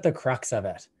this gets at the crux of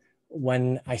it.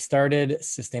 When I started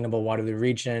Sustainable Waterloo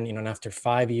Region, you know, and after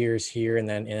 5 years here and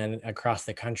then across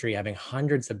the country, having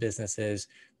hundreds of businesses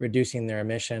reducing their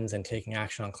emissions and taking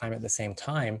action on climate at the same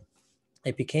time,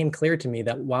 it became clear to me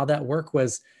that while that work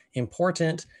was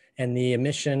important and the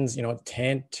emissions, you know,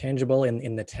 tangible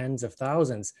in the tens of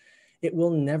thousands, it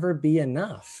will never be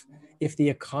enough if the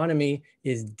economy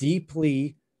is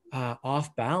deeply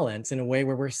off balance in a way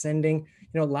where we're sending,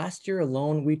 you know, last year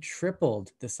alone, we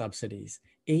tripled the subsidies,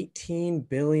 $18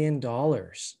 billion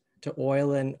to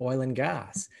oil and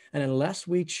gas. And unless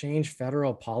we change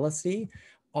federal policy,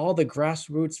 all the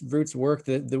grassroots work,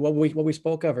 what we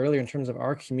spoke of earlier in terms of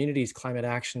our community's climate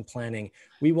action planning,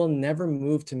 we will never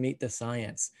move to meet the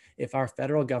science if our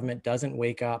federal government doesn't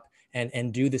wake up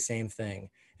and do the same thing.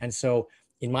 And so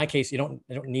in my case, you don't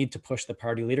need to push the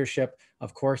party leadership.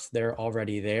 Of course, they're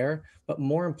already there, but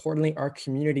more importantly, our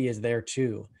community is there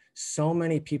too. So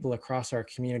many people across our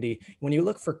community, when you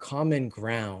look for common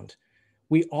ground,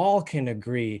 we all can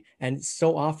agree. And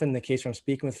so often the case when I'm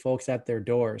speaking with folks at their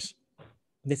doors,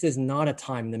 this is not a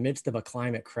time in the midst of a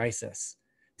climate crisis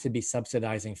to be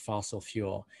subsidizing fossil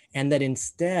fuel. And that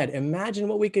instead, imagine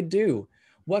what we could do.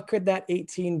 What could that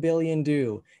 18 billion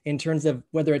do in terms of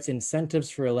whether it's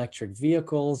incentives for electric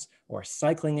vehicles or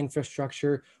cycling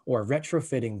infrastructure or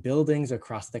retrofitting buildings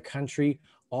across the country,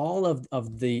 all of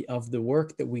the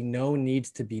work that we know needs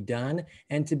to be done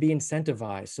and to be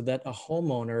incentivized so that a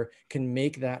homeowner can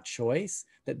make that choice,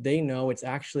 that they know it's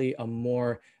actually a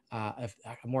more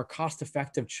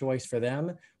cost-effective choice for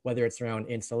them, whether it's around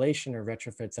insulation or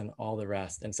retrofits and all the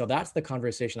rest. And so that's the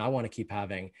conversation I want to keep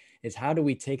having, is how do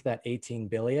we take that 18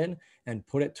 billion and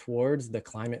put it towards the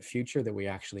climate future that we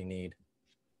actually need?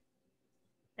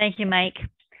 Thank you, Mike.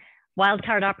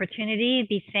 Wildcard opportunity.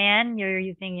 Beisan, you're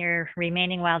using your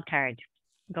remaining wildcard.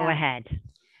 Go ahead.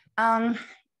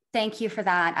 Thank you for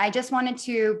that. I just wanted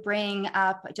to bring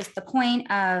up just the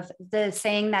point of the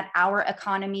saying that our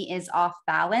economy is off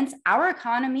balance. Our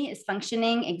economy is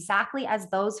functioning exactly as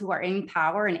those who are in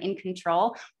power and in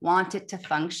control want it to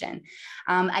function.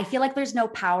 I feel like there's no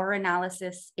power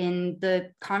analysis in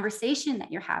the conversation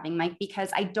that you're having, Mike, because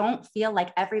I don't feel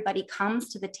like everybody comes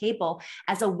to the table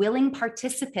as a willing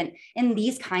participant in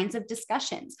these kinds of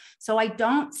discussions. So I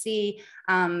don't see,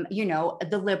 you know,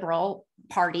 the Liberal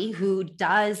Party who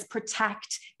does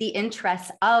protect the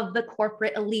interests of the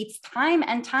corporate elites time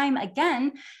and time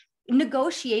again,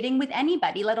 negotiating with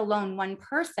anybody, let alone one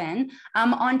person,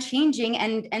 on changing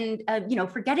and you know,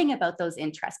 forgetting about those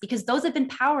interests, because those have been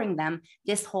powering them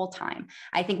this whole time.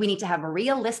 I think we need to have a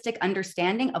realistic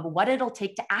understanding of what it'll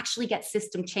take to actually get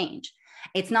system change.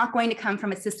 It's not going to come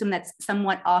from a system that's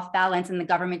somewhat off balance and the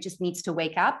government just needs to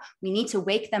wake up. We need to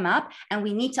wake them up, and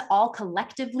we need to all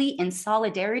collectively in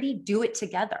solidarity do it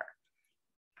together.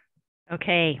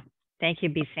 Okay, thank you,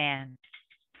 Beisan.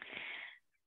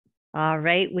 All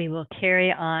right, we will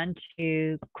carry on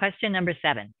to question number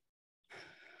 7.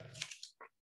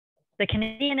 The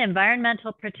Canadian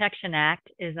Environmental Protection Act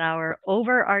is our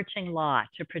overarching law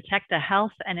to protect the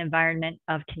health and environment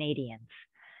of Canadians.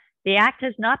 The Act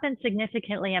has not been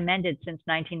significantly amended since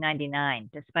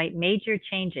 1999, despite major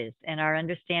changes in our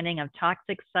understanding of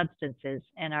toxic substances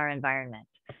in our environment.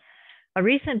 A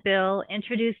recent bill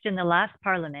introduced in the last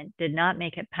Parliament did not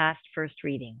make it past first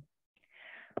reading.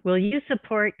 Will you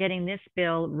support getting this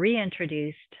bill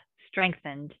reintroduced,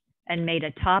 strengthened, and made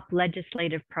a top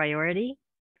legislative priority?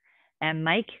 And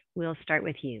Mike, we'll start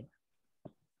with you.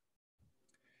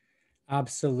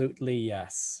 Absolutely,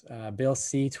 yes. Bill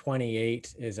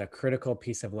C-28 is a critical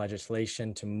piece of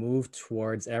legislation to move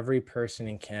towards every person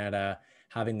in Canada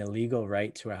having the legal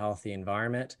right to a healthy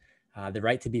environment, the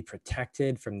right to be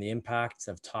protected from the impacts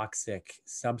of toxic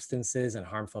substances and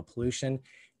harmful pollution,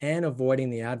 and avoiding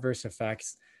the adverse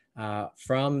effects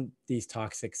from these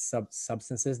toxic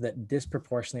substances that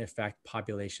disproportionately affect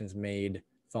populations made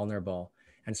vulnerable.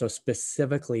 And so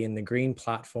specifically in the green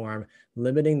platform,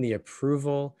 limiting the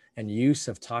approval and use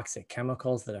of toxic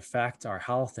chemicals that affect our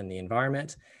health and the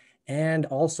environment, and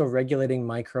also regulating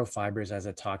microfibers as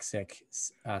a toxic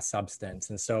substance.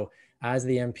 And so as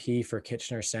the MP for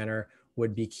Kitchener Centre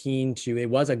would be keen to, it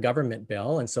was a government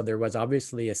bill. And so there was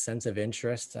obviously a sense of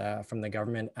interest from the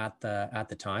government at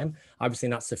the time, obviously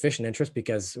not sufficient interest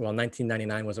because, well,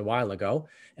 1999 was a while ago.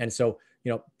 And so,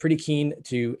 pretty keen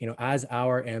to, as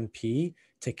our MP,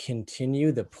 to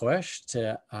continue the push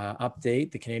to update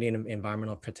the Canadian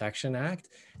Environmental Protection Act,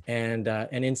 and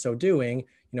in so doing,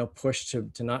 push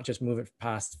to not just move it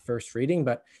past first reading,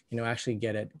 but actually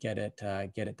get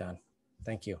it done.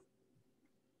 Thank you.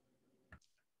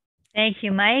 Thank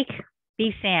you, Mike.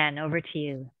 Beisan, over to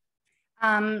you.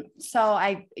 So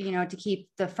to keep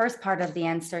the first part of the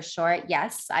answer short,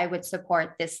 yes, I would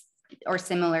support this or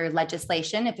similar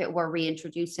legislation if it were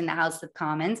reintroduced in the House of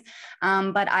Commons.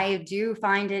 But I do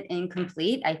find it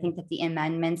incomplete. I think that the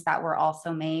amendments that were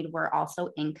also made were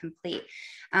also incomplete.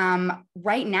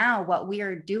 Right now, what we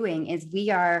are doing is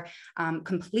we are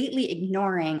completely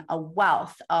ignoring a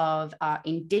wealth of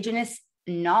Indigenous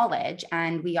knowledge,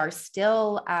 and we are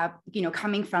still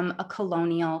coming from a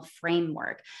colonial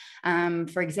framework.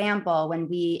 For example, when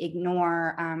we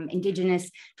ignore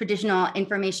Indigenous traditional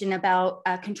information about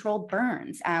controlled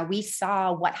burns, we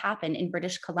saw what happened in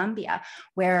British Columbia,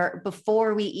 where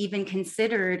before we even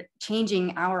considered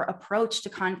changing our approach to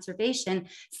conservation,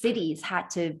 cities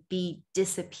had to be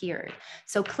disappeared.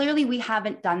 So clearly we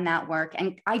haven't done that work,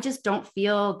 and I just don't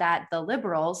feel that the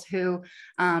Liberals who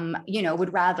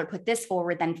would rather put this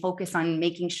forward than focus on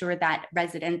making sure that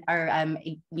resident or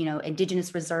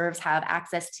Indigenous reserves have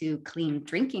access to clean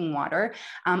drinking water.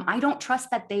 I don't trust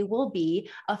that they will be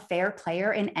a fair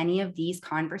player in any of these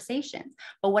conversations.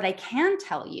 But what I can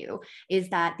tell you is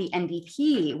that the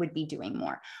NDP would be doing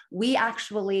more. We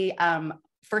actually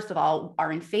first of all,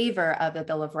 are in favor of a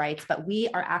Bill of Rights, but we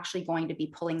are actually going to be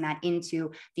pulling that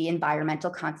into the environmental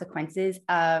consequences,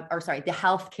 the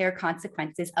healthcare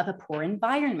consequences of a poor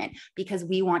environment, because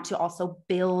we want to also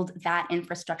build that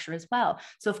infrastructure as well.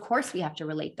 So of course we have to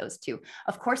relate those two.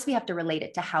 Of course we have to relate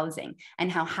it to housing, and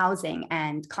how housing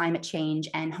and climate change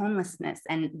and homelessness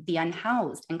and the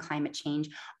unhoused and climate change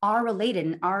are related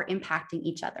and are impacting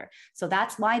each other. So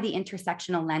that's why the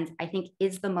intersectional lens, I think,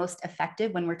 is the most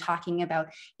effective when we're talking about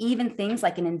even things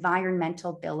like an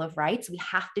environmental Bill of Rights. We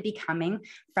have to be coming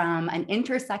from an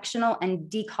intersectional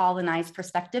and decolonized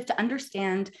perspective to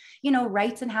understand,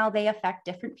 rights and how they affect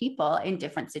different people in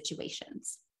different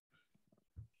situations.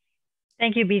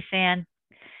 Thank you, Beisan.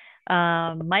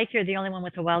 Mike, you're the only one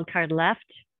with a wild card left.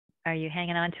 Are you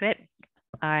hanging on to it?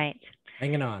 All right.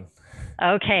 Hanging on.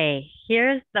 Okay,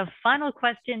 here's the final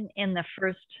question in the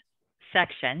first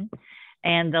section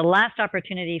and the last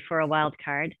opportunity for a wild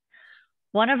card.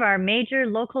 One of our major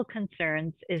local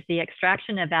concerns is the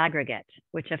extraction of aggregate,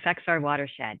 which affects our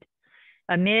watershed.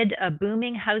 Amid a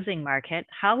booming housing market,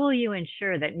 how will you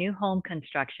ensure that new home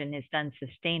construction is done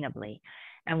sustainably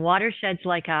and watersheds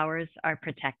like ours are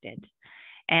protected?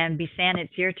 And Beisan,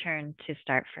 it's your turn to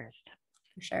start first.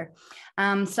 For sure.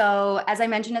 So as I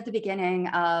mentioned at the beginning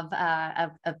of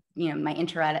my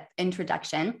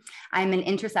introduction, I'm an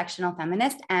intersectional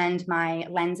feminist, and my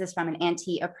lens is from an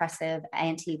anti-oppressive,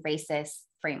 anti-racist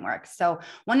framework. So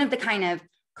one of the kind of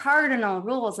cardinal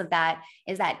rules of that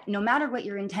is that no matter what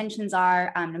your intentions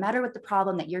are, no matter what the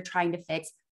problem that you're trying to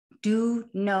fix, do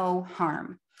no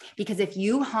harm. Because if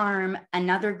you harm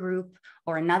another group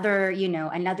or another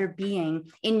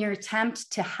being in your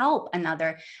attempt to help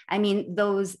another, I mean,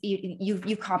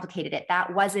 you complicated it.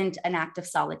 That wasn't an act of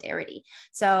solidarity.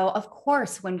 So of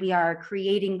course, when we are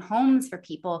creating homes for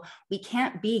people, we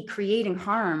can't be creating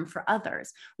harm for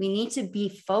others. We need to be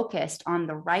focused on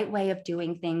the right way of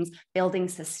doing things, building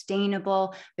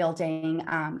sustainable, building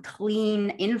clean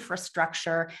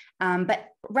infrastructure, but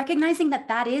recognizing that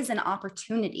that is an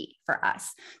opportunity for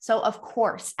us. So of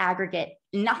course, aggregate,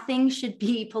 nothing should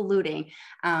be polluting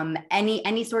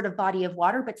any sort of body of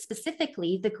water, but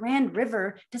specifically the Grand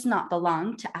River does not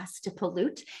belong to us to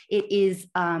pollute. It is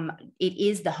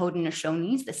the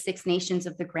Haudenosaunee, the Six Nations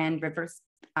of the Grand Rivers,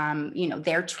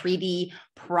 their treaty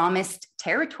promised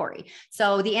territory.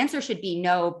 So the answer should be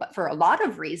no, but for a lot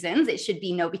of reasons. It should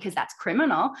be no because that's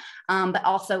criminal, but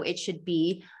also it should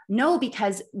be no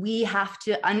because we have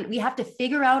to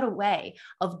figure out a way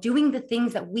of doing the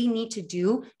things that we need to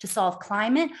do to solve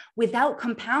climate without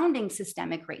compounding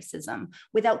systemic racism,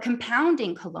 without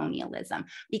compounding colonialism.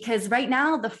 Because right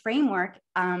now the framework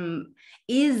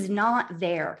is not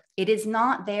there. It is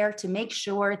not there to make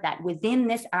sure that within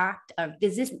this act of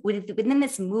within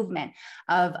this movement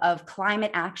of climate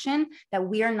action, that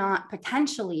we are not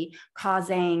potentially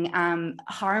causing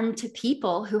harm to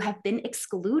people who have been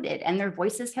excluded and their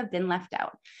voices have been left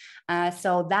out.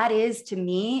 So that is, to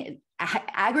me,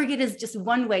 aggregate is just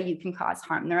one way you can cause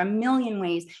harm. There are a million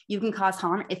ways you can cause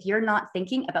harm if you're not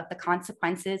thinking about the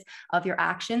consequences of your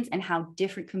actions and how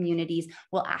different communities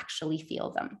will actually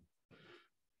feel them.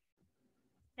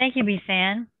 Thank you,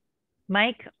 Beisan.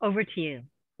 Mike, over to you.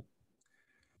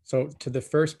 So to the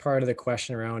first part of the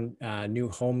question around new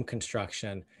home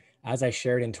construction, as I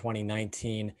shared in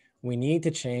 2019, we need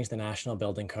to change the National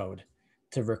Building Code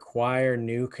to require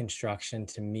new construction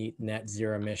to meet net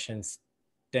zero emissions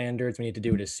standards. We need to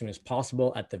do it as soon as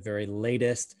possible, at the very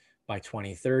latest by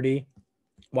 2030,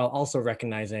 while also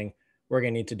recognizing we're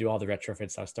going to need to do all the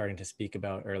retrofits I was starting to speak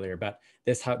about earlier. But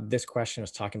this question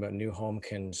was talking about new home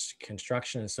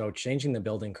construction. And so changing the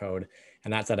building code,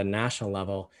 and that's at a national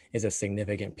level, is a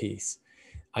significant piece.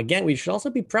 Again, we should also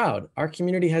be proud. Our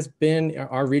community has been,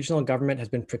 our regional government has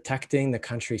been protecting the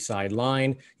countryside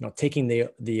line, taking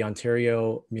the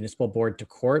Ontario Municipal Board to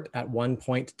court at one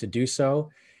point to do so.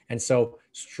 And so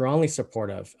strongly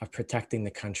supportive of protecting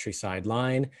the countryside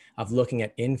line, of looking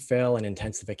at infill and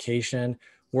intensification,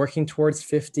 working towards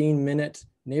 15-minute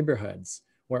neighborhoods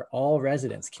where all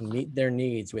residents can meet their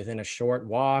needs within a short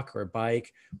walk or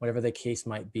bike, whatever the case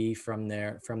might be from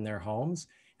their homes.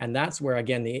 And that's where,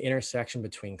 again, the intersection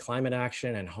between climate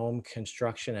action and home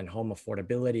construction and home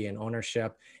affordability and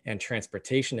ownership and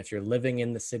transportation, if you're living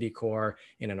in the city core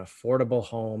in an affordable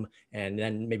home and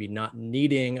then maybe not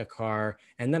needing a car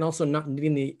and then also not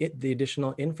needing the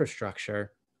additional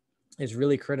infrastructure, is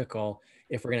really critical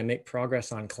if we're going to make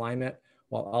progress on climate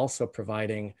while also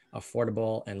providing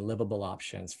affordable and livable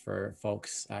options for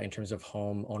folks in terms of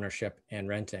home ownership and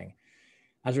renting.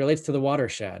 As it relates to the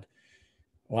watershed,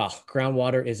 well,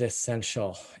 groundwater is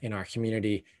essential in our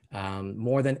community.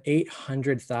 More than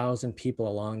 800,000 people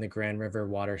along the Grand River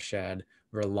watershed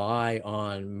rely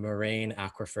on moraine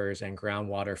aquifers and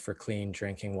groundwater for clean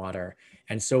drinking water.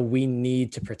 And so we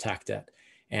need to protect it.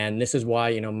 And this is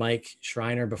why, Mike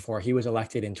Schreiner, before he was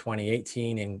elected in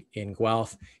 2018 in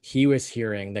Guelph, he was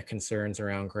hearing the concerns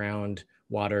around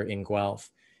groundwater in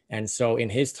Guelph. And so in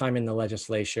his time in the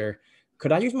legislature,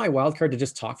 could I use my wild card to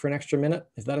just talk for an extra minute?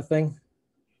 Is that a thing?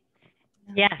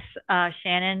 Yes,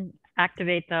 Shannon,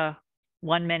 activate the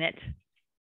 1 minute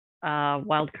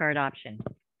wildcard option.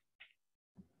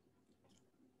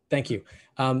 Thank you.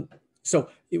 So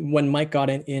when Mike got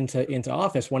into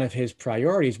office, one of his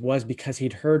priorities was because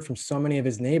he'd heard from so many of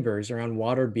his neighbors around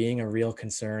water being a real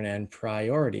concern and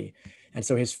priority. And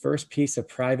so his first piece of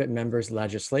private members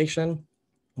legislation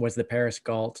was the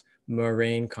Paris-Galt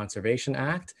Moraine Conservation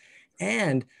Act.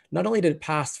 And not only did it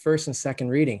pass first and second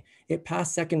reading, it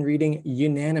passed second reading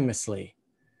unanimously.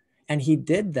 And he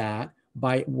did that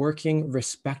by working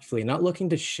respectfully, not looking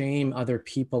to shame other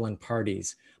people and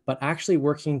parties, but actually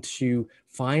working to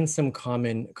find some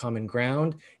common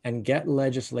ground and get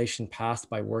legislation passed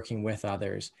by working with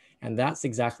others. And that's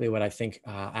exactly what I think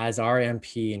as our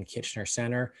MP in Kitchener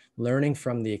Centre, learning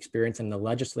from the experience and the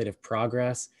legislative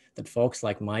progress that folks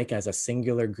like Mike, as a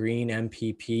singular Green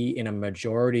MPP in a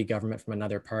majority government from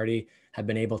another party, have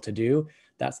been able to do.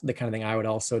 That's the kind of thing I would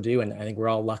also do. And I think we're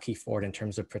all lucky for it in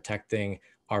terms of protecting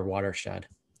our watershed.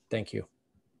 Thank you.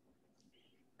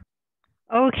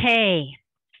 Okay,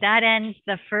 that ends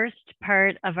the first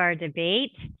part of our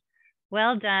debate.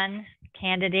 Well done,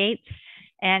 candidates.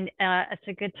 And it's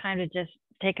a good time to just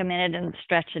take a minute and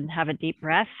stretch and have a deep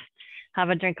breath, have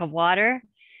a drink of water.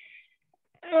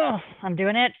 Oh, I'm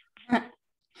doing it.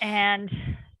 And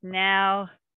now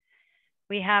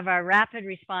we have our rapid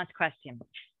response question.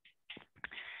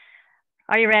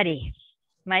 Are you ready?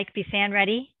 Mike, Beisan,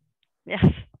 ready? Yes.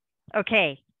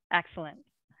 Okay, excellent.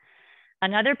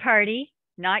 Another party,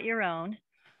 not your own,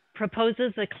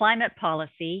 proposes a climate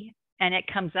policy and it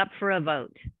comes up for a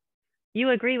vote.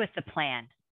 You agree with the plan.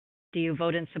 Do you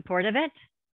vote in support of it?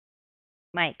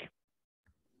 Mike.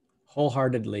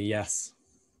 Wholeheartedly, yes.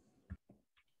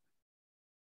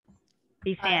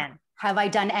 Beisan. Have I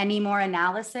done any more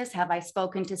analysis? Have I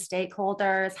spoken to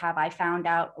stakeholders? Have I found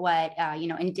out what,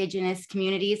 Indigenous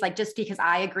communities, like just because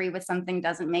I agree with something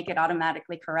doesn't make it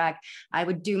automatically correct. I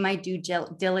would do my due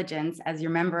diligence as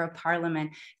your member of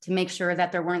parliament to make sure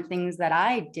that there weren't things that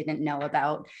I didn't know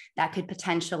about that could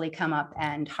potentially come up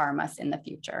and harm us in the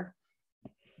future.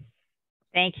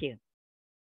 Thank you.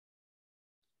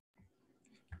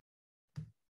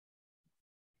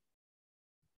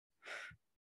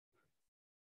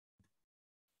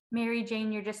 Mary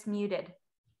Jane, you're just muted.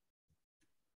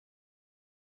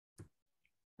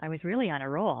 I was really on a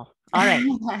roll. All right,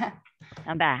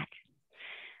 I'm back.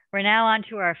 We're now on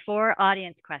to our 4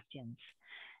 audience questions.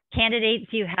 Candidates,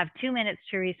 you have 2 minutes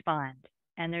to respond,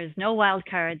 and there's no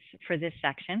wildcards for this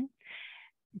section.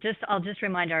 I'll just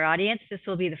remind our audience, this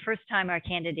will be the first time our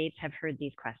candidates have heard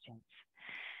these questions.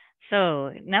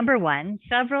 So number 1,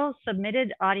 several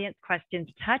submitted audience questions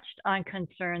touched on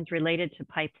concerns related to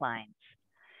pipelines.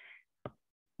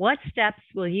 What steps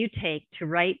will you take to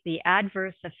right the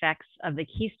adverse effects of the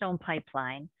Keystone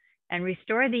Pipeline and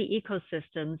restore the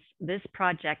ecosystems this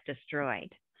project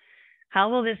destroyed? How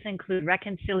will this include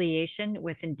reconciliation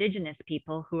with Indigenous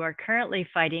people who are currently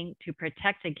fighting to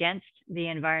protect against the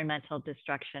environmental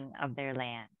destruction of their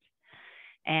land?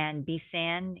 And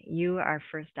Beisan, you are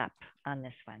first up on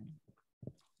this one.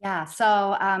 Yeah,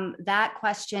 so that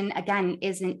question, again,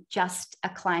 isn't just a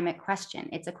climate question.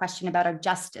 It's a question about our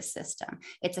justice system.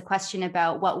 It's a question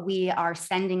about what we are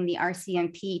sending the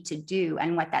RCMP to do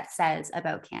and what that says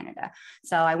about Canada.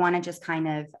 So I want to just kind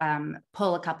of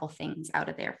pull a couple things out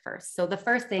of there first. So the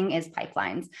first thing is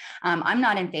pipelines. I'm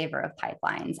not in favor of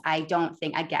pipelines. I don't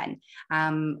think, again,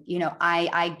 you know,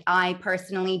 I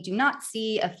personally do not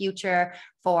see a future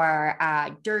for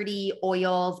dirty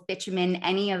oils, bitumen,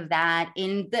 any of that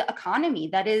in the economy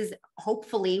that is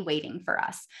hopefully waiting for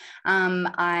us.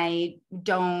 They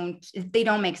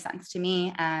don't make sense to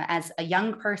me as a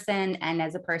young person and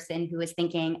as a person who is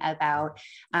thinking about,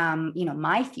 you know,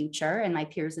 my future and my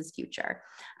peers' future.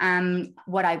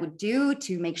 What I would do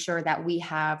to make sure that we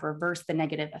have reversed the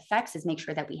negative effects is make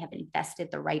sure that we have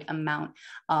invested the right amount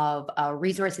of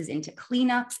resources into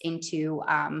cleanups, into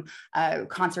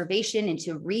conservation,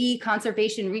 into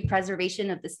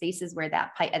represervation of the spaces where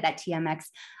that TMX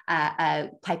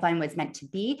pipeline was meant to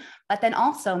be, but then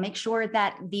also make sure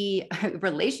that the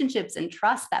relationships and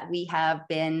trust that we have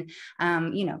been,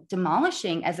 you know,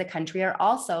 demolishing as a country are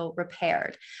also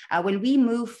repaired. When we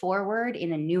move forward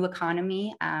in a new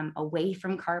economy, away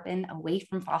from carbon, away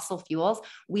from fossil fuels,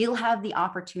 we'll have the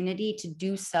opportunity to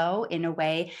do so in a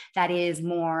way that is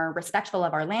more respectful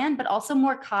of our land, but also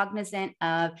more cognizant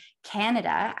of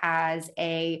Canada as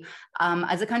a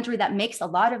country that makes a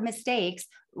lot of mistakes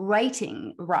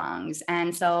righting wrongs.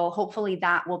 And so hopefully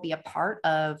that will be a part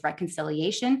of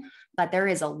reconciliation, but there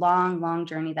is a long, long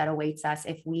journey that awaits us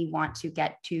if we want to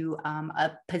get to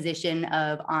a position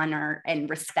of honor and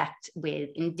respect with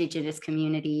Indigenous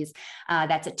communities.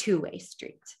 That's a two-way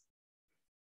street.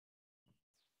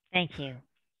 Thank you.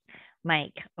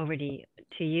 Mike, over to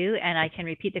you, and I can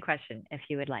repeat the question if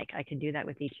you would like. I can do that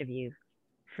with each of you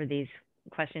for these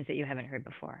questions that you haven't heard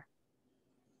before.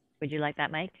 Would you like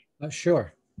that, Mike?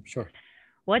 Sure.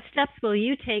 What steps will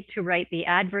you take to right the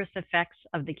adverse effects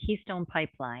of the Keystone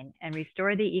Pipeline and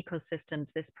restore the ecosystems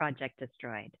this project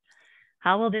destroyed?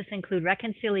 How will this include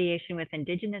reconciliation with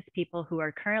Indigenous people who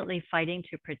are currently fighting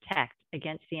to protect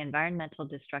against the environmental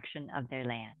destruction of their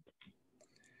land?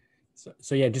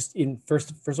 So yeah, just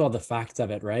first of all, the facts of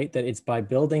it, right? That it's by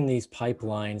building these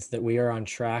pipelines that we are on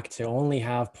track to only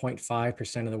have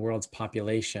 0.5% of the world's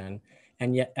population,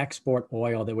 and yet export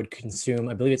oil that would consume,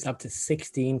 I believe it's up to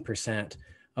 16%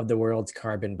 of the world's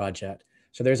carbon budget.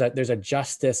 So there's a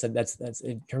justice that's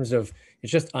in terms of,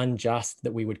 it's just unjust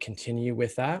that we would continue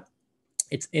with that.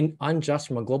 It's unjust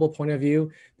from a global point of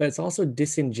view, but it's also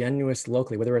disingenuous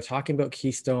locally, whether we're talking about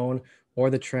Keystone or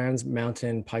the Trans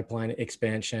Mountain Pipeline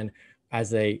expansion,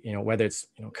 as whether it's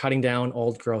cutting down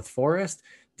old growth forest.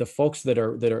 The folks that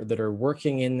are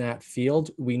working in that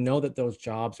field, we know that those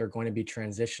jobs are going to be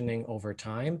transitioning over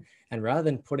time. And rather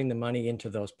than putting the money into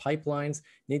those pipelines,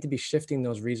 need to be shifting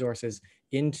those resources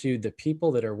into the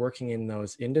people that are working in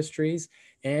those industries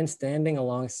and standing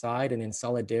alongside and in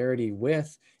solidarity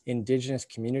with Indigenous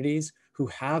communities who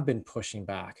have been pushing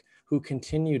back, who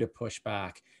continue to push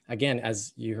back. Again,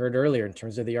 as you heard earlier, in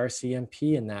terms of the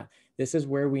RCMP and that, this is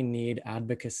where we need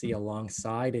advocacy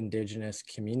alongside Indigenous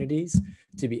communities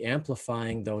to be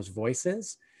amplifying those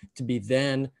voices, to be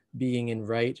then being in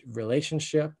right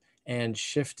relationship and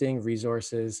shifting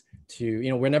resources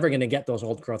to, we're never going to get those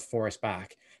old growth forests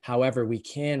back. However, we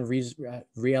can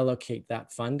reallocate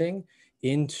that funding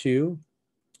into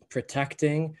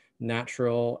protecting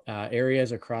natural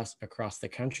areas across the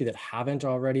country that haven't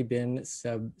already been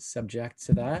subject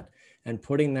to that, and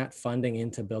putting that funding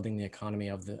into building the economy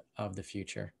of the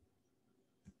future.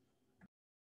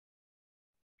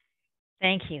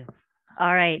 Thank you.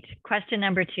 All right, question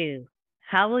number 2.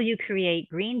 How will you create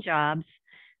green jobs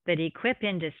that equip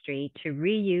industry to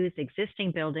reuse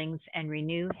existing buildings and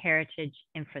renew heritage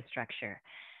infrastructure?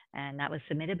 And that was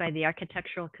submitted by the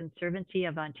Architectural Conservancy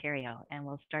of Ontario. And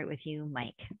we'll start with you,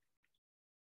 Mike.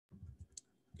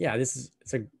 Yeah, it's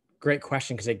a great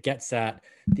question, because it gets at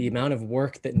the amount of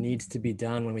work that needs to be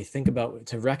done when we think about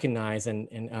to recognize, and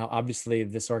obviously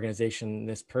this organization,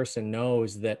 this person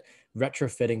knows that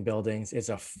retrofitting buildings is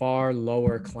a far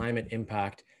lower climate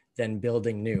impact than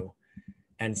building new.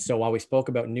 And so while we spoke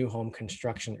about new home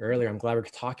construction earlier, I'm glad we're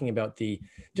talking about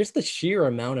just the sheer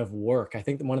amount of work. I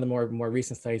think that one of the more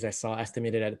recent studies I saw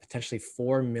estimated at potentially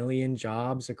 4 million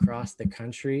jobs across the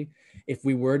country if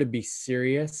we were to be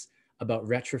serious about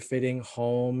retrofitting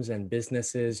homes and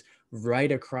businesses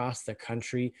right across the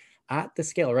country at the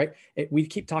scale, right? We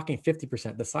keep talking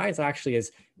 50%. The science actually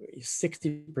is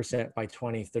 60% by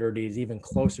 2030 is even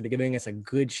closer to giving us a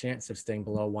good chance of staying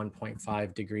below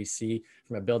 1.5 degrees C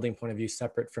from a building point of view,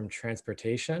 separate from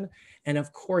transportation. And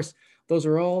of course, those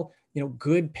are all,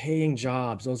 good paying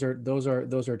jobs. Those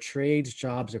are trades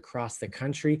jobs across the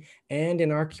country and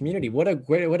in our community. What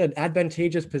an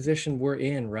advantageous position we're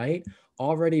in, right?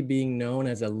 Already being known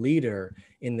as a leader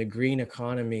in the green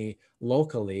economy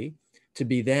locally, to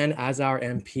be then, as our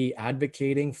MP,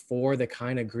 advocating for the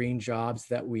kind of green jobs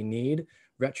that we need,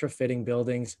 retrofitting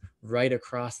buildings right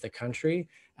across the country.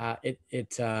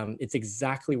 It's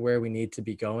exactly where we need to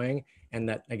be going. And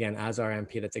that, again, as our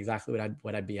MP, that's exactly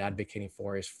what I'd be advocating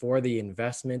for, is for the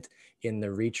investment in the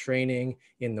retraining,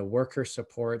 in the worker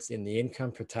supports, in the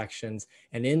income protections,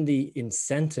 and in the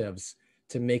incentives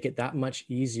to make it that much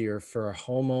easier for a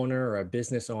homeowner or a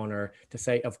business owner to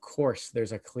say, of course,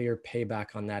 there's a clear payback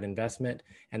on that investment,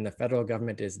 and the federal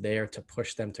government is there to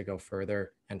push them to go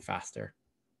further and faster.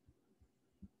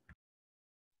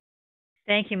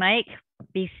 Thank you, Mike.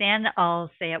 Beisan,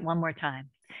 I'll say it one more time.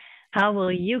 How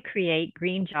will you create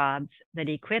green jobs that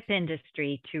equip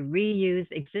industry to reuse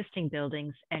existing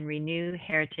buildings and renew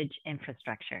heritage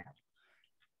infrastructure?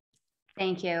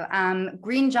 Thank you.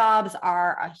 Green jobs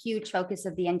are a huge focus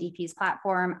of the NDP's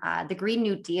platform. The Green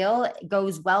New Deal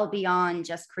goes well beyond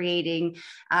just creating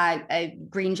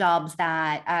green jobs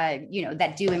that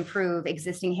that do improve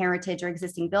existing heritage or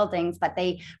existing buildings, but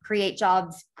they create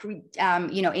jobs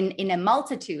in a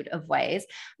multitude of ways.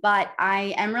 But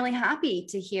I am really happy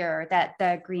to hear that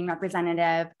the Green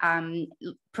representative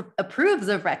approves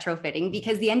of retrofitting,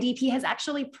 because the NDP has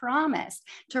actually promised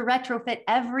to retrofit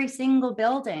every single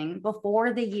building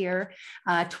before the year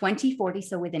 2040,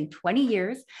 so within 20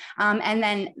 years, and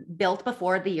then built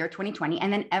before the year 2020,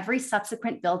 and then every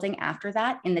subsequent building after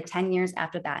that in the 10 years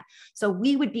after that. So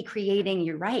we would be creating,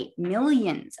 you're right,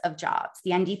 millions of jobs.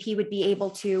 The NDP would be able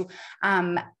to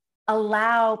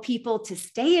allow people to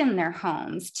stay in their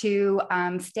homes, to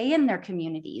stay in their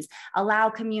communities, allow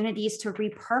communities to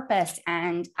repurpose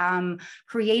and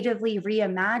creatively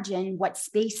reimagine what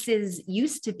spaces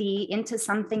used to be into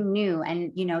something new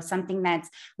and, something that's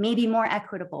maybe more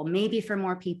equitable, maybe for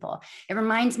more people. It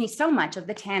reminds me so much of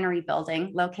the Tannery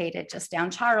building located just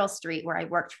down Charles Street, where I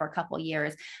worked for a couple of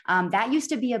years. That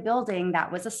used to be a building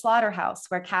that was a slaughterhouse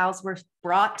where cows were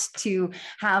brought to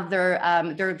have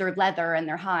their leather and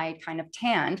their hide kind of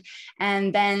tanned.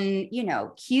 And then,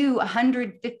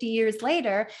 150 years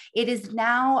later, it is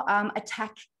now a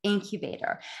tech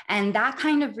incubator. And that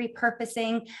kind of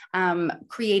repurposing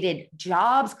created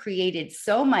jobs, created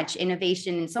so much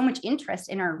innovation and so much interest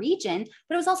in our region,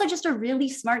 but it was also just a really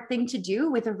smart thing to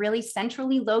do with a really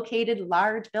centrally located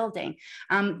large building.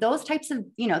 Those types of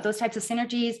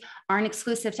synergies aren't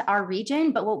exclusive to our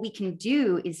region, but what we can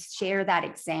do is share that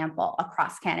example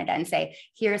across Canada and say,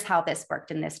 here's how this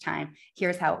worked in this time.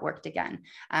 Here's how it worked again.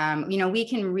 We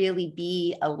can really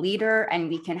be a leader, and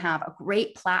we can have a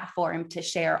great platform to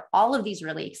share all of these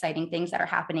really exciting things that are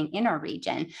happening in our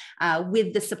region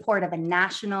with the support of a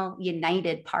national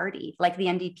united party like the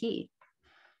NDP.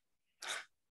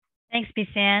 Thanks,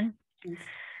 Beisan.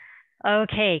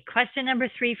 Okay, question number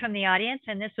 3 from the audience,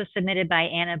 and this was submitted by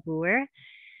Anna Boer.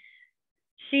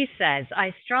 She says,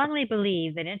 I strongly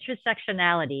believe that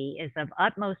intersectionality is of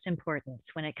utmost importance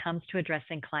when it comes to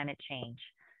addressing climate change.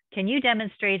 Can you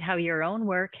demonstrate how your own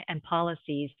work and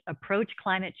policies approach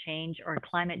climate change or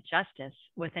climate justice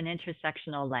with an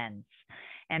intersectional lens?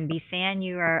 And Beisan,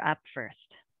 you are up first.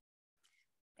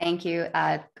 Thank you.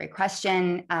 Great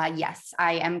question. Yes,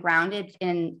 I am grounded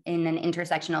in an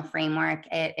intersectional framework.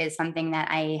 It is something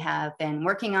that I have been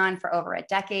working on for over a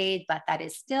decade, but that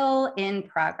is still in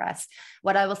progress.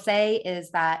 What I will say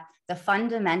is that The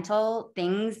fundamental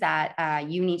things that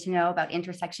you need to know about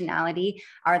intersectionality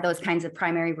are those kinds of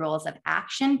primary rules of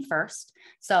action first.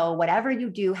 So whatever you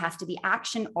do has to be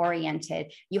action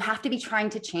oriented. You have to be trying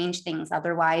to change things.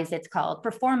 Otherwise it's called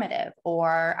performative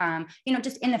or,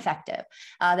 just ineffective.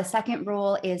 The second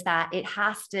rule is that it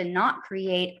has to not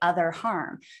create other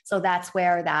harm. So that's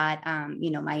where that,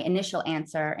 my initial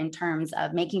answer in terms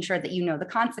of making sure that you know the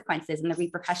consequences and the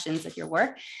repercussions of your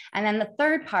work. And then the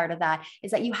third part of that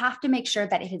is that you have to make sure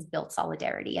that it has built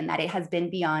solidarity and that it has been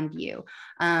beyond you.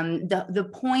 The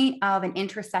point of an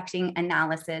intersecting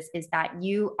analysis is that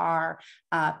you are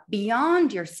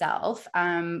beyond yourself,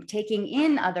 taking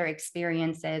in other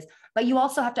experiences, but you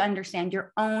also have to understand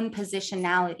your own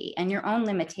positionality and your own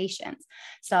limitations.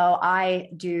 So I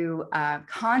do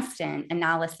constant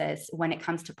analysis when it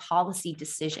comes to policy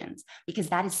decisions, because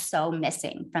that is so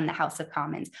missing from the House of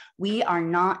Commons. We are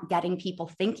not getting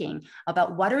people thinking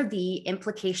about what are the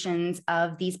implications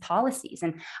of these policies.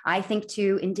 And I think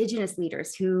to Indigenous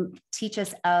leaders who teach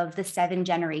us of the 7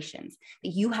 generations,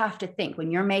 that you have to think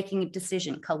when you're making a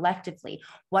decision collectively,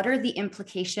 what are the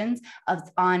implications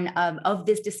of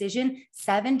this decision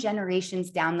 7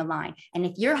 generations down the line? And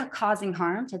if you're causing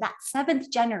harm to that 7th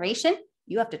generation,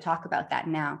 you have to talk about that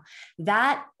now.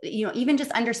 That, even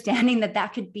just understanding that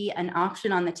that could be an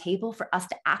option on the table for us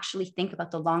to actually think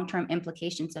about the long-term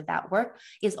implications of that work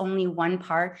is only one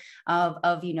part of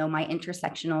my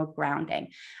intersectional grounding.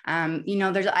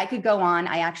 I could go on.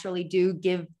 I actually do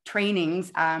give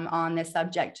trainings on this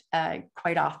subject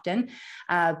quite often.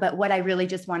 But what I really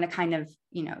just want to kind of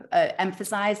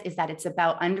emphasize is that it's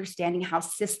about understanding how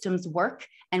systems work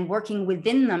and working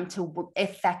within them to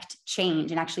effect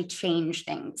change and actually change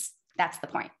things. That's the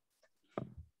point.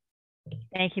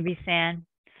 Thank you, Beisan.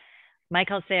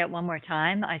 Mike, I'll say it one more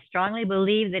time. I strongly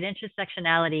believe that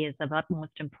intersectionality is of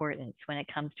utmost importance when it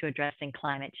comes to addressing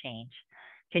climate change.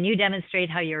 Can you demonstrate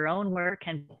how your own work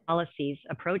and policies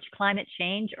approach climate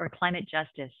change or climate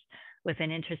justice with an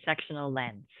intersectional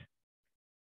lens?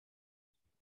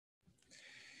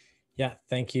 Yeah,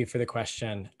 thank you for the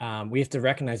question. We have to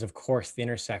recognize, of course, the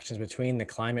intersections between the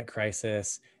climate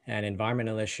crisis and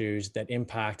environmental issues that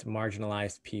impact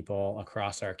marginalized people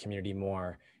across our community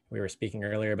more. We were speaking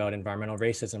earlier about environmental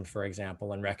racism, for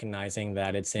example, and recognizing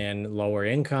that it's in lower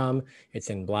income,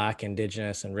 it's in Black,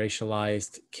 Indigenous, and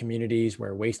racialized communities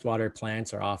where wastewater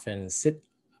plants are often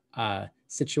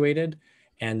situated,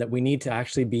 and that we need to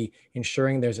actually be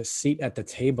ensuring there's a seat at the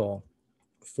table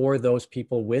for those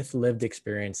people with lived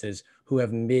experiences who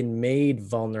have been made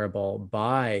vulnerable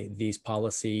by these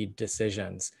policy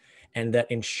decisions, and that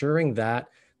ensuring that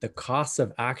the costs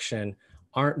of action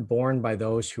aren't borne by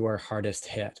those who are hardest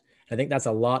hit. I think that's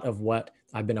a lot of what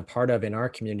I've been a part of in our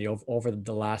community over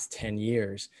the last 10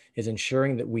 years, is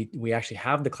ensuring that we actually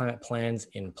have the climate plans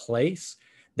in place,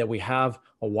 that we have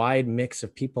a wide mix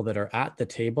of people that are at the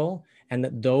table, and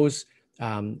that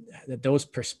those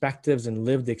perspectives and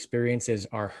lived experiences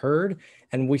are heard.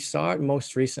 And we saw it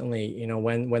most recently,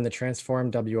 when the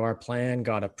Transform WR plan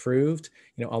got approved,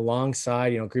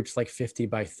 alongside, groups like 50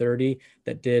 by 30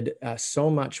 that did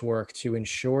so much work to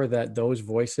ensure that those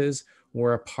voices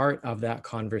were a part of that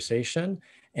conversation,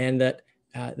 and that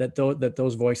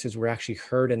those voices were actually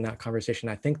heard in that conversation.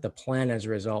 I think the plan as a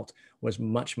result was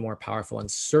much more powerful,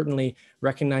 and certainly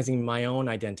recognizing my own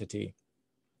identity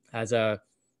as a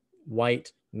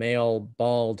white, male,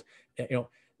 bald,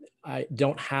 I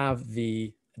don't have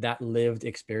that lived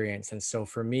experience. And so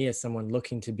for me, as someone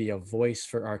looking to be a voice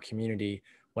for our community,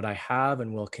 what I have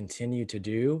and will continue to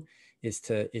do is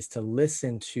to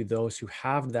listen to those who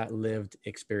have that lived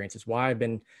experience. It's why I've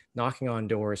been knocking on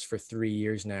doors for 3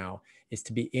 years now, is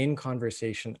to be in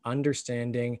conversation,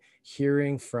 understanding,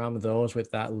 hearing from those with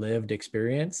that lived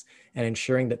experience, and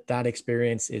ensuring that that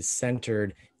experience is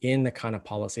centered in the kind of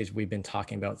policies we've been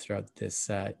talking about throughout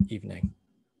this evening.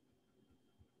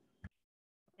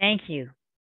 Thank you.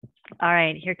 All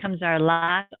right, here comes our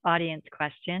last audience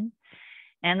question,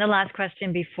 and the last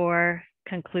question before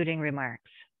concluding remarks.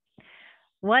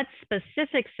 What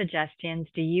specific suggestions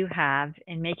do you have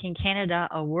in making Canada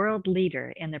a world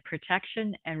leader in the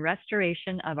protection and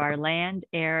restoration of our land,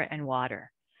 air, and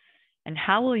water? And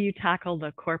how will you tackle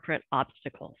the corporate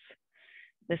obstacles?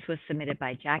 This was submitted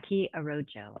by Jackie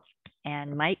Arojo.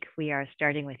 And Mike, we are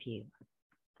starting with you.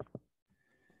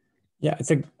 Yeah,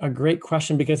 it's a great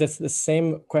question, because it's the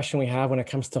same question we have when it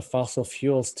comes to fossil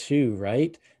fuels too,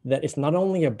 right? That it's not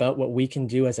only about what we can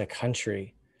do as a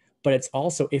country, but it's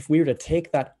also, if we were to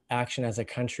take that action as a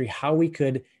country, how we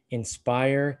could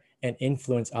inspire and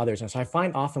influence others. And so I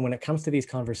find often when it comes to these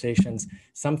conversations,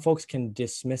 some folks can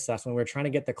dismiss us. When we're trying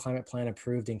to get the climate plan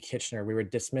approved in Kitchener, we were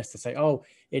dismissed to say, oh,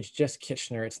 it's just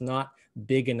Kitchener. It's not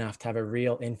big enough to have a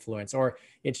real influence, or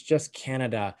it's just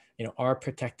Canada. You know, our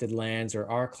protected lands or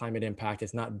our climate impact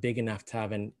is not big enough to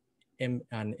have an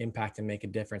impact and make a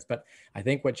difference. But I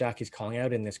think what Jackie's calling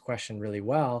out in this question really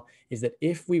well is that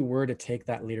if we were to take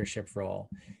that leadership role,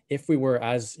 if we were,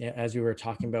 as we were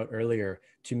talking about earlier,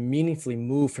 to meaningfully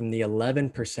move from the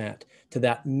 11% to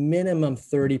that minimum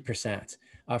 30%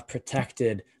 of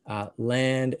protected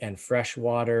land and fresh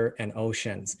water and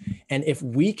oceans. And if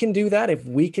we can do that, if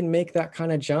we can make that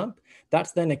kind of jump,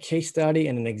 that's then a case study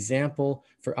and an example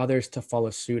for others to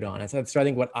follow suit on. And so I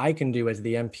think what I can do as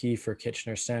the MP for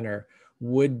Kitchener Centre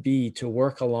would be to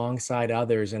work alongside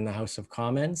others in the House of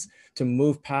Commons to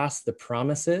move past the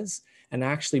promises and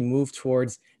actually move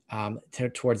towards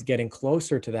getting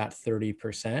closer to that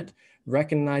 30%,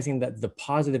 recognizing that the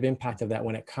positive impact of that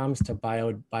when it comes to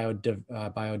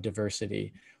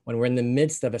biodiversity, when we're in the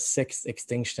midst of a 6th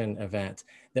extinction event,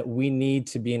 that we need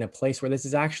to be in a place where this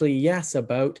is actually, yes,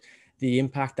 about the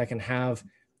impact that can have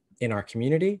in our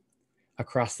community,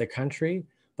 across the country,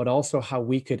 but also how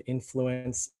we could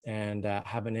influence and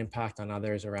have an impact on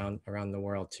others around the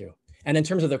world too. And in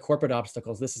terms of the corporate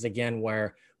obstacles, this is again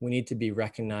where we need to be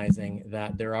recognizing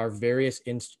that there are various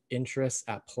interests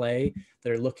at play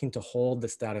that are looking to hold the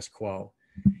status quo.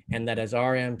 And that as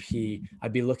our MP,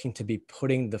 I'd be looking to be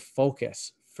putting the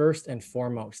focus first and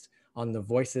foremost on the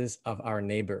voices of our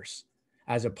neighbors,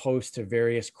 as opposed to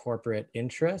various corporate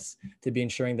interests, to be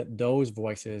ensuring that those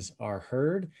voices are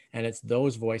heard. And it's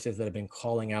those voices that have been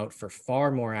calling out for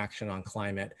far more action on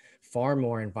climate, far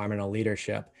more environmental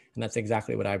leadership. And that's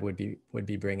exactly what I would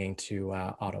be bringing to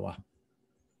Ottawa.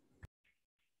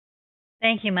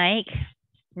 Thank you, Mike.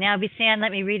 Now, Beisan,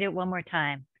 let me read it one more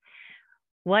time.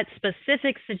 What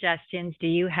specific suggestions do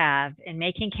you have in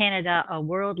making Canada a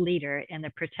world leader in the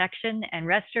protection and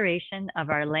restoration of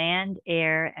our land,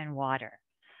 air, and water?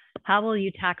 How will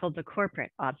you tackle the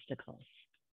corporate obstacles?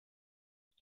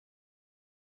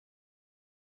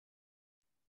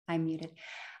 I'm muted.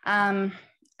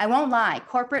 I won't lie,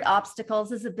 corporate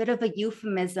obstacles is a bit of a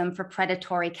euphemism for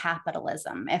predatory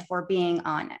capitalism, if we're being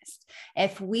honest.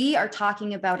 If we are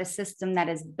talking about a system that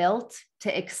is built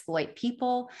to exploit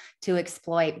people, to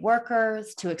exploit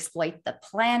workers, to exploit the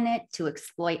planet, to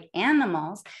exploit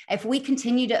animals, if we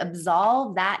continue to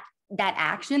absolve that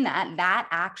action, that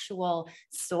actual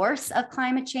source of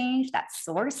climate change, that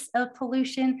source of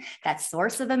pollution, that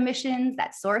source of emissions,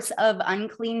 that source of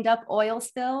uncleaned up oil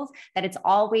spills, that it's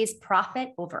always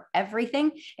profit over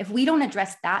everything. If we don't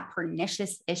address that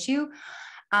pernicious issue,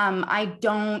 I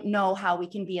don't know how we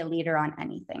can be a leader on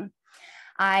anything.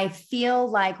 I feel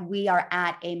like we are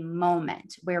at a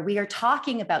moment where we are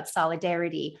talking about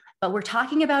solidarity, but we're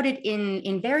talking about it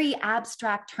in very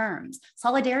abstract terms.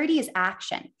 Solidarity is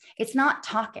action. It's not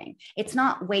talking. It's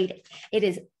not waiting. It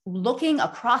is looking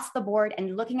across the board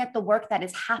and looking at the work that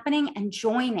is happening and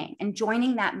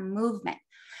joining that movement.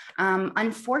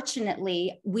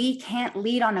 Unfortunately, we can't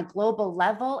lead on a global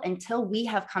level until we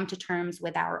have come to terms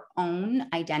with our own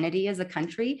identity as a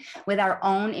country, with our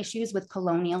own issues with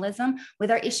colonialism, with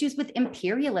our issues with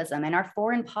imperialism and our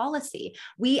foreign policy.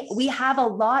 We have a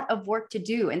lot of work to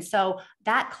do. And so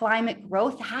that climate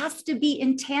growth has to be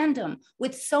in tandem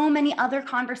with so many other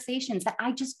conversations that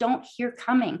I just don't hear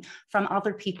coming from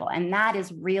other people. And that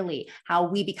is really how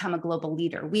we become a global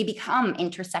leader. We become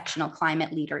intersectional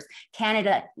climate leaders.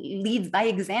 Canada leads by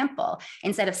example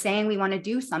instead of saying we want to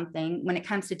do something when it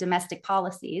comes to domestic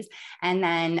policies and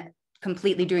then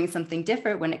completely doing something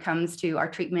different when it comes to our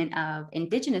treatment of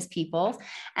Indigenous peoples,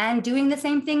 and doing the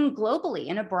same thing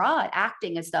globally and abroad,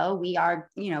 acting as though we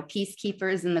are,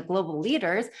 peacekeepers and the global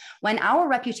leaders, when our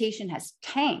reputation has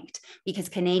tanked because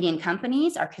Canadian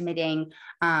companies are committing,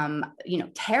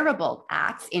 terrible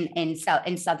acts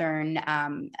in Southern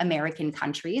American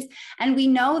countries. And we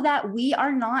know that we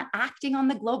are not acting on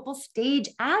the global stage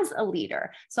as a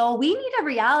leader. So we need a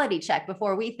reality check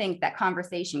before we think that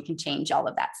conversation can change all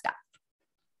of that stuff.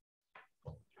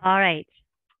 All right.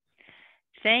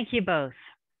 Thank you both.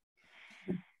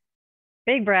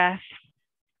 Big breath.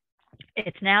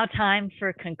 It's now time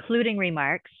for concluding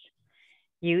remarks.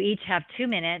 You each have 2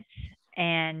 minutes,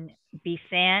 and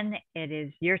Beisan, it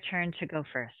is your turn to go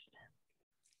first.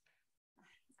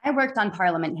 I worked on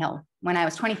Parliament Hill When I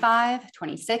was 25,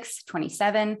 26,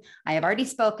 27, I have already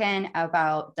spoken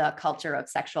about the culture of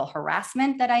sexual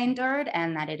harassment that I endured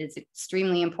and that it is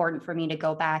extremely important for me to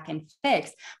go back and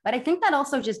fix. But I think that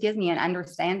also just gives me an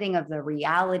understanding of the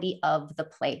reality of the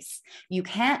place. You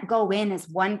can't go in as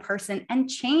one person and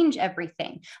change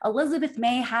everything. Elizabeth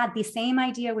May had the same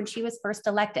idea when she was first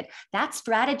elected. That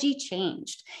strategy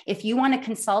changed. If you want to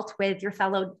consult with your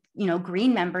fellow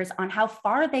Green members on how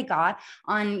far they got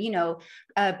on,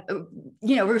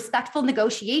 respectful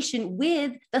negotiation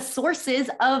with the sources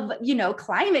of,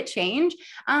 climate change,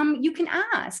 you can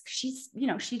ask. She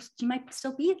might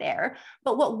still be there.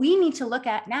 But what we need to look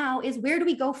at now is, where do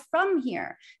we go from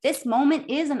here? This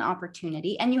moment is an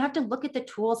opportunity, and you have to look at the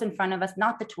tools in front of us,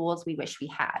 not the tools we wish we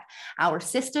had. Our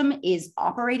system is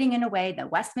operating in a way, the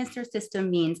Westminster system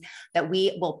means that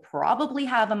we will probably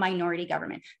have a minority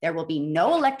government. There will be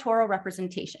no electoral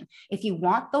representation. If you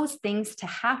want those things to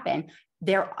happen,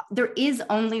 there is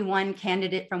only one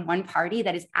candidate from one party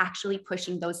that is actually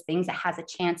pushing those things, that has a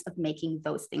chance of making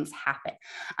those things happen.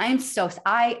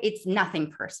 It's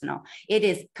nothing personal. It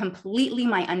is completely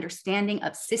my understanding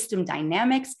of system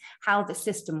dynamics, how the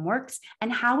system works,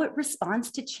 and how it responds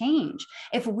to change.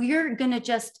 If we're gonna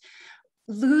just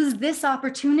lose this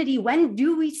opportunity, when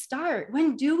do we start?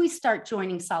 When do we start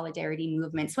joining solidarity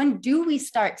movements? When do we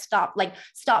stop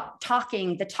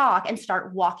talking the talk and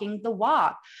start walking the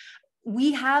walk?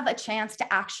 We have a chance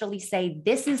to actually say,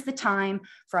 this is the time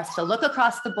for us to look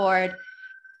across the board,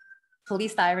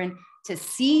 police siren, to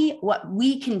see what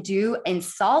we can do in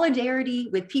solidarity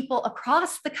with people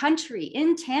across the country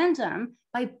in tandem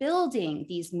by building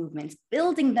these movements,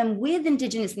 building them with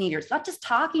Indigenous leaders, not just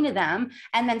talking to them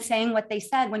and then saying what they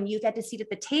said when you get a seat at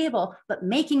the table, but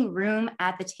making room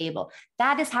at the table.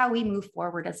 That is how we move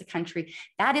forward as a country.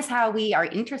 That is how we are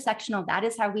intersectional. That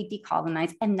is how we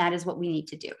decolonize. And that is what we need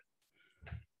to do.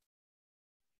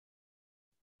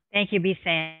 Thank you,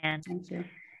 Beisan. Thank you.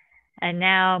 And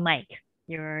now, Mike,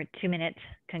 your 2-minute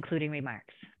concluding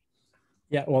remarks.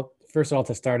 Yeah, well, first of all,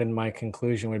 to start in my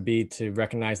conclusion would be to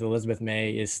recognize that Elizabeth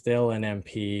May is still an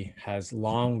MP, has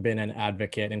long been an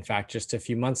advocate. In fact, just a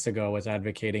few months ago was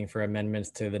advocating for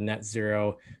amendments to the Net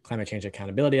Zero Climate Change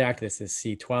Accountability Act. This is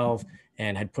C12,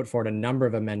 and had put forward a number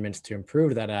of amendments to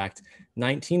improve that act,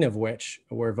 19 of which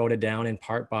were voted down in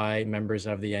part by members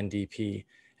of the NDP.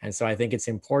 And so I think it's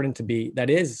important to be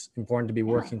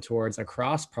working towards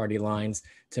across party lines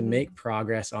to make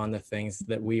progress on the things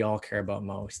that we all care about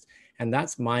most. And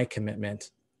that's my commitment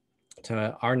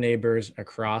to our neighbors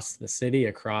across the city,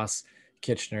 across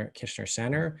Kitchener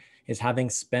Center, is having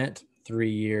spent 3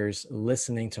 years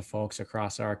listening to folks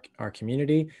across our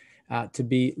community, to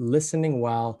be listening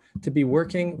well, to be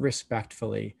working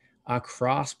respectfully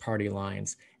across party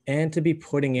lines, and to be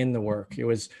putting in the work. It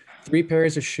was 3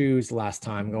 pairs of shoes last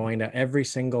time, going to every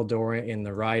single door in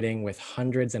the riding with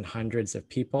hundreds and hundreds of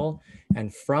people.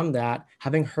 And from that,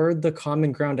 having heard the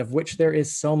common ground, of which there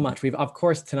is so much. We've, of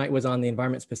course, tonight was on the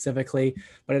environment specifically,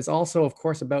 but it's also, of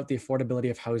course, about the affordability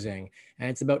of housing.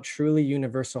 And it's about truly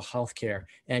universal healthcare.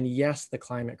 And yes, the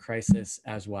climate crisis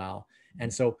as well.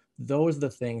 And so those are the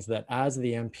things that, as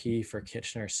the MP for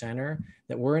Kitchener Center,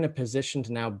 that we're in a position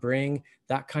to now bring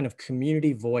that kind of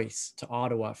community voice to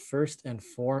Ottawa first and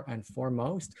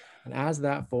foremost. And as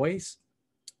that voice,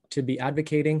 to be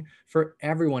advocating for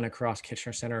everyone across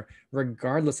Kitchener Center,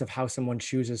 regardless of how someone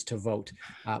chooses to vote.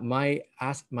 My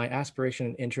aspiration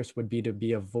and interest would be to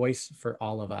be a voice for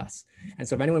all of us. And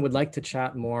so if anyone would like to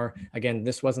chat more, again,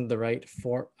 this wasn't the right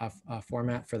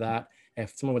format for that.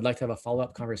 If someone would like to have a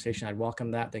follow-up conversation, I'd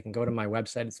welcome that. They can go to my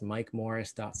website. It's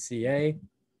mikemorrice.ca.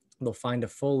 They'll find a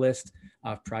full list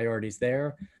of priorities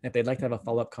there. And if they'd like to have a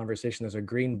follow-up conversation, there's a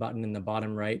green button in the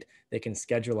bottom right. They can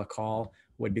schedule a call.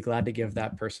 Would be glad to give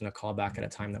that person a call back at a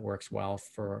time that works well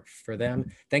for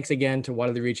them. Thanks again to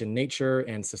Waterloo Region Nature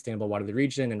and Sustainable Waterloo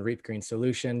Region and Reep Green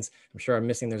Solutions. I'm sure I'm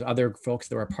missing, there's other folks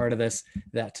that were part of this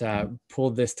that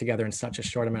pulled this together in such a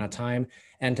short amount of time.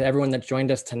 And to everyone that joined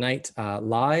us tonight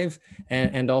live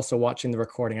and also watching the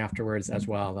recording afterwards as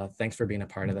well. Thanks for being a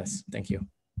part of this. Thank you.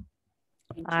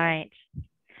 All right.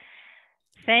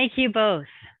 Thank you both.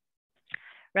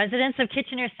 Residents of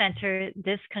Kitchener Center,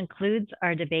 this concludes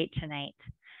our debate tonight.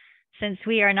 Since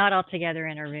we are not all together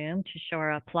in a room to show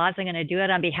our applause, I'm going to do it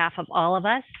on behalf of all of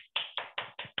us.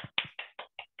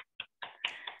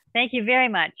 Thank you very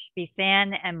much,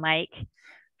 Beisan and Mike,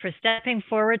 for stepping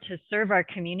forward to serve our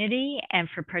community and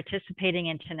for participating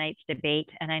in tonight's debate.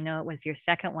 And I know it was your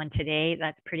second one today.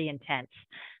 That's pretty intense.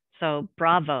 So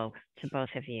bravo to both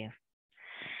of you.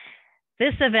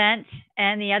 This event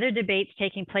and the other debates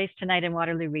taking place tonight in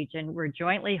Waterloo Region were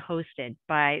jointly hosted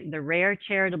by the RARE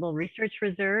Charitable Research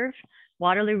Reserve,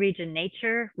 Waterloo Region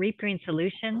Nature, Reep Green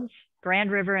Solutions,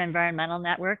 Grand River Environmental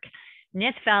Network,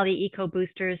 Nith Valley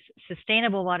EcoBoosters,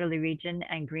 Sustainable Waterloo Region,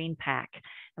 and GreenPAC.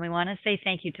 And we want to say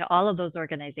thank you to all of those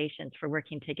organizations for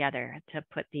working together to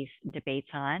put these debates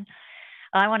on.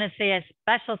 I want to say a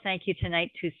special thank you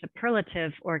tonight to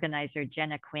superlative organizer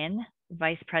Jenna Quinn,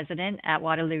 Vice President at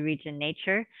Waterloo Region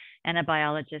Nature and a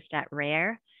biologist at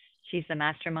RARE. She's the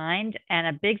mastermind. And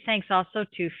a big thanks also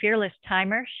to fearless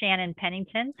timer Shannon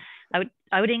Pennington,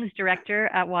 Outings Director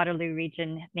at Waterloo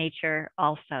Region Nature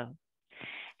also.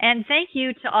 And thank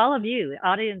you to all of you,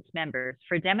 audience members,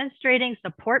 for demonstrating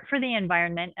support for the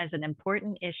environment as an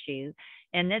important issue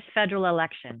in this federal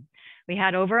election. We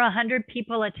had over 100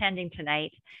 people attending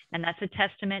tonight, and that's a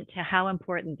testament to how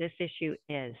important this issue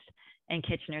is in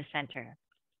Kitchener Center.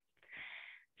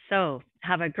 So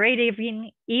have a great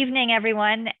evening,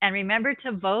 everyone, and remember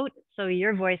to vote so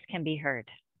your voice can be heard.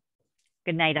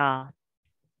 Good night, all.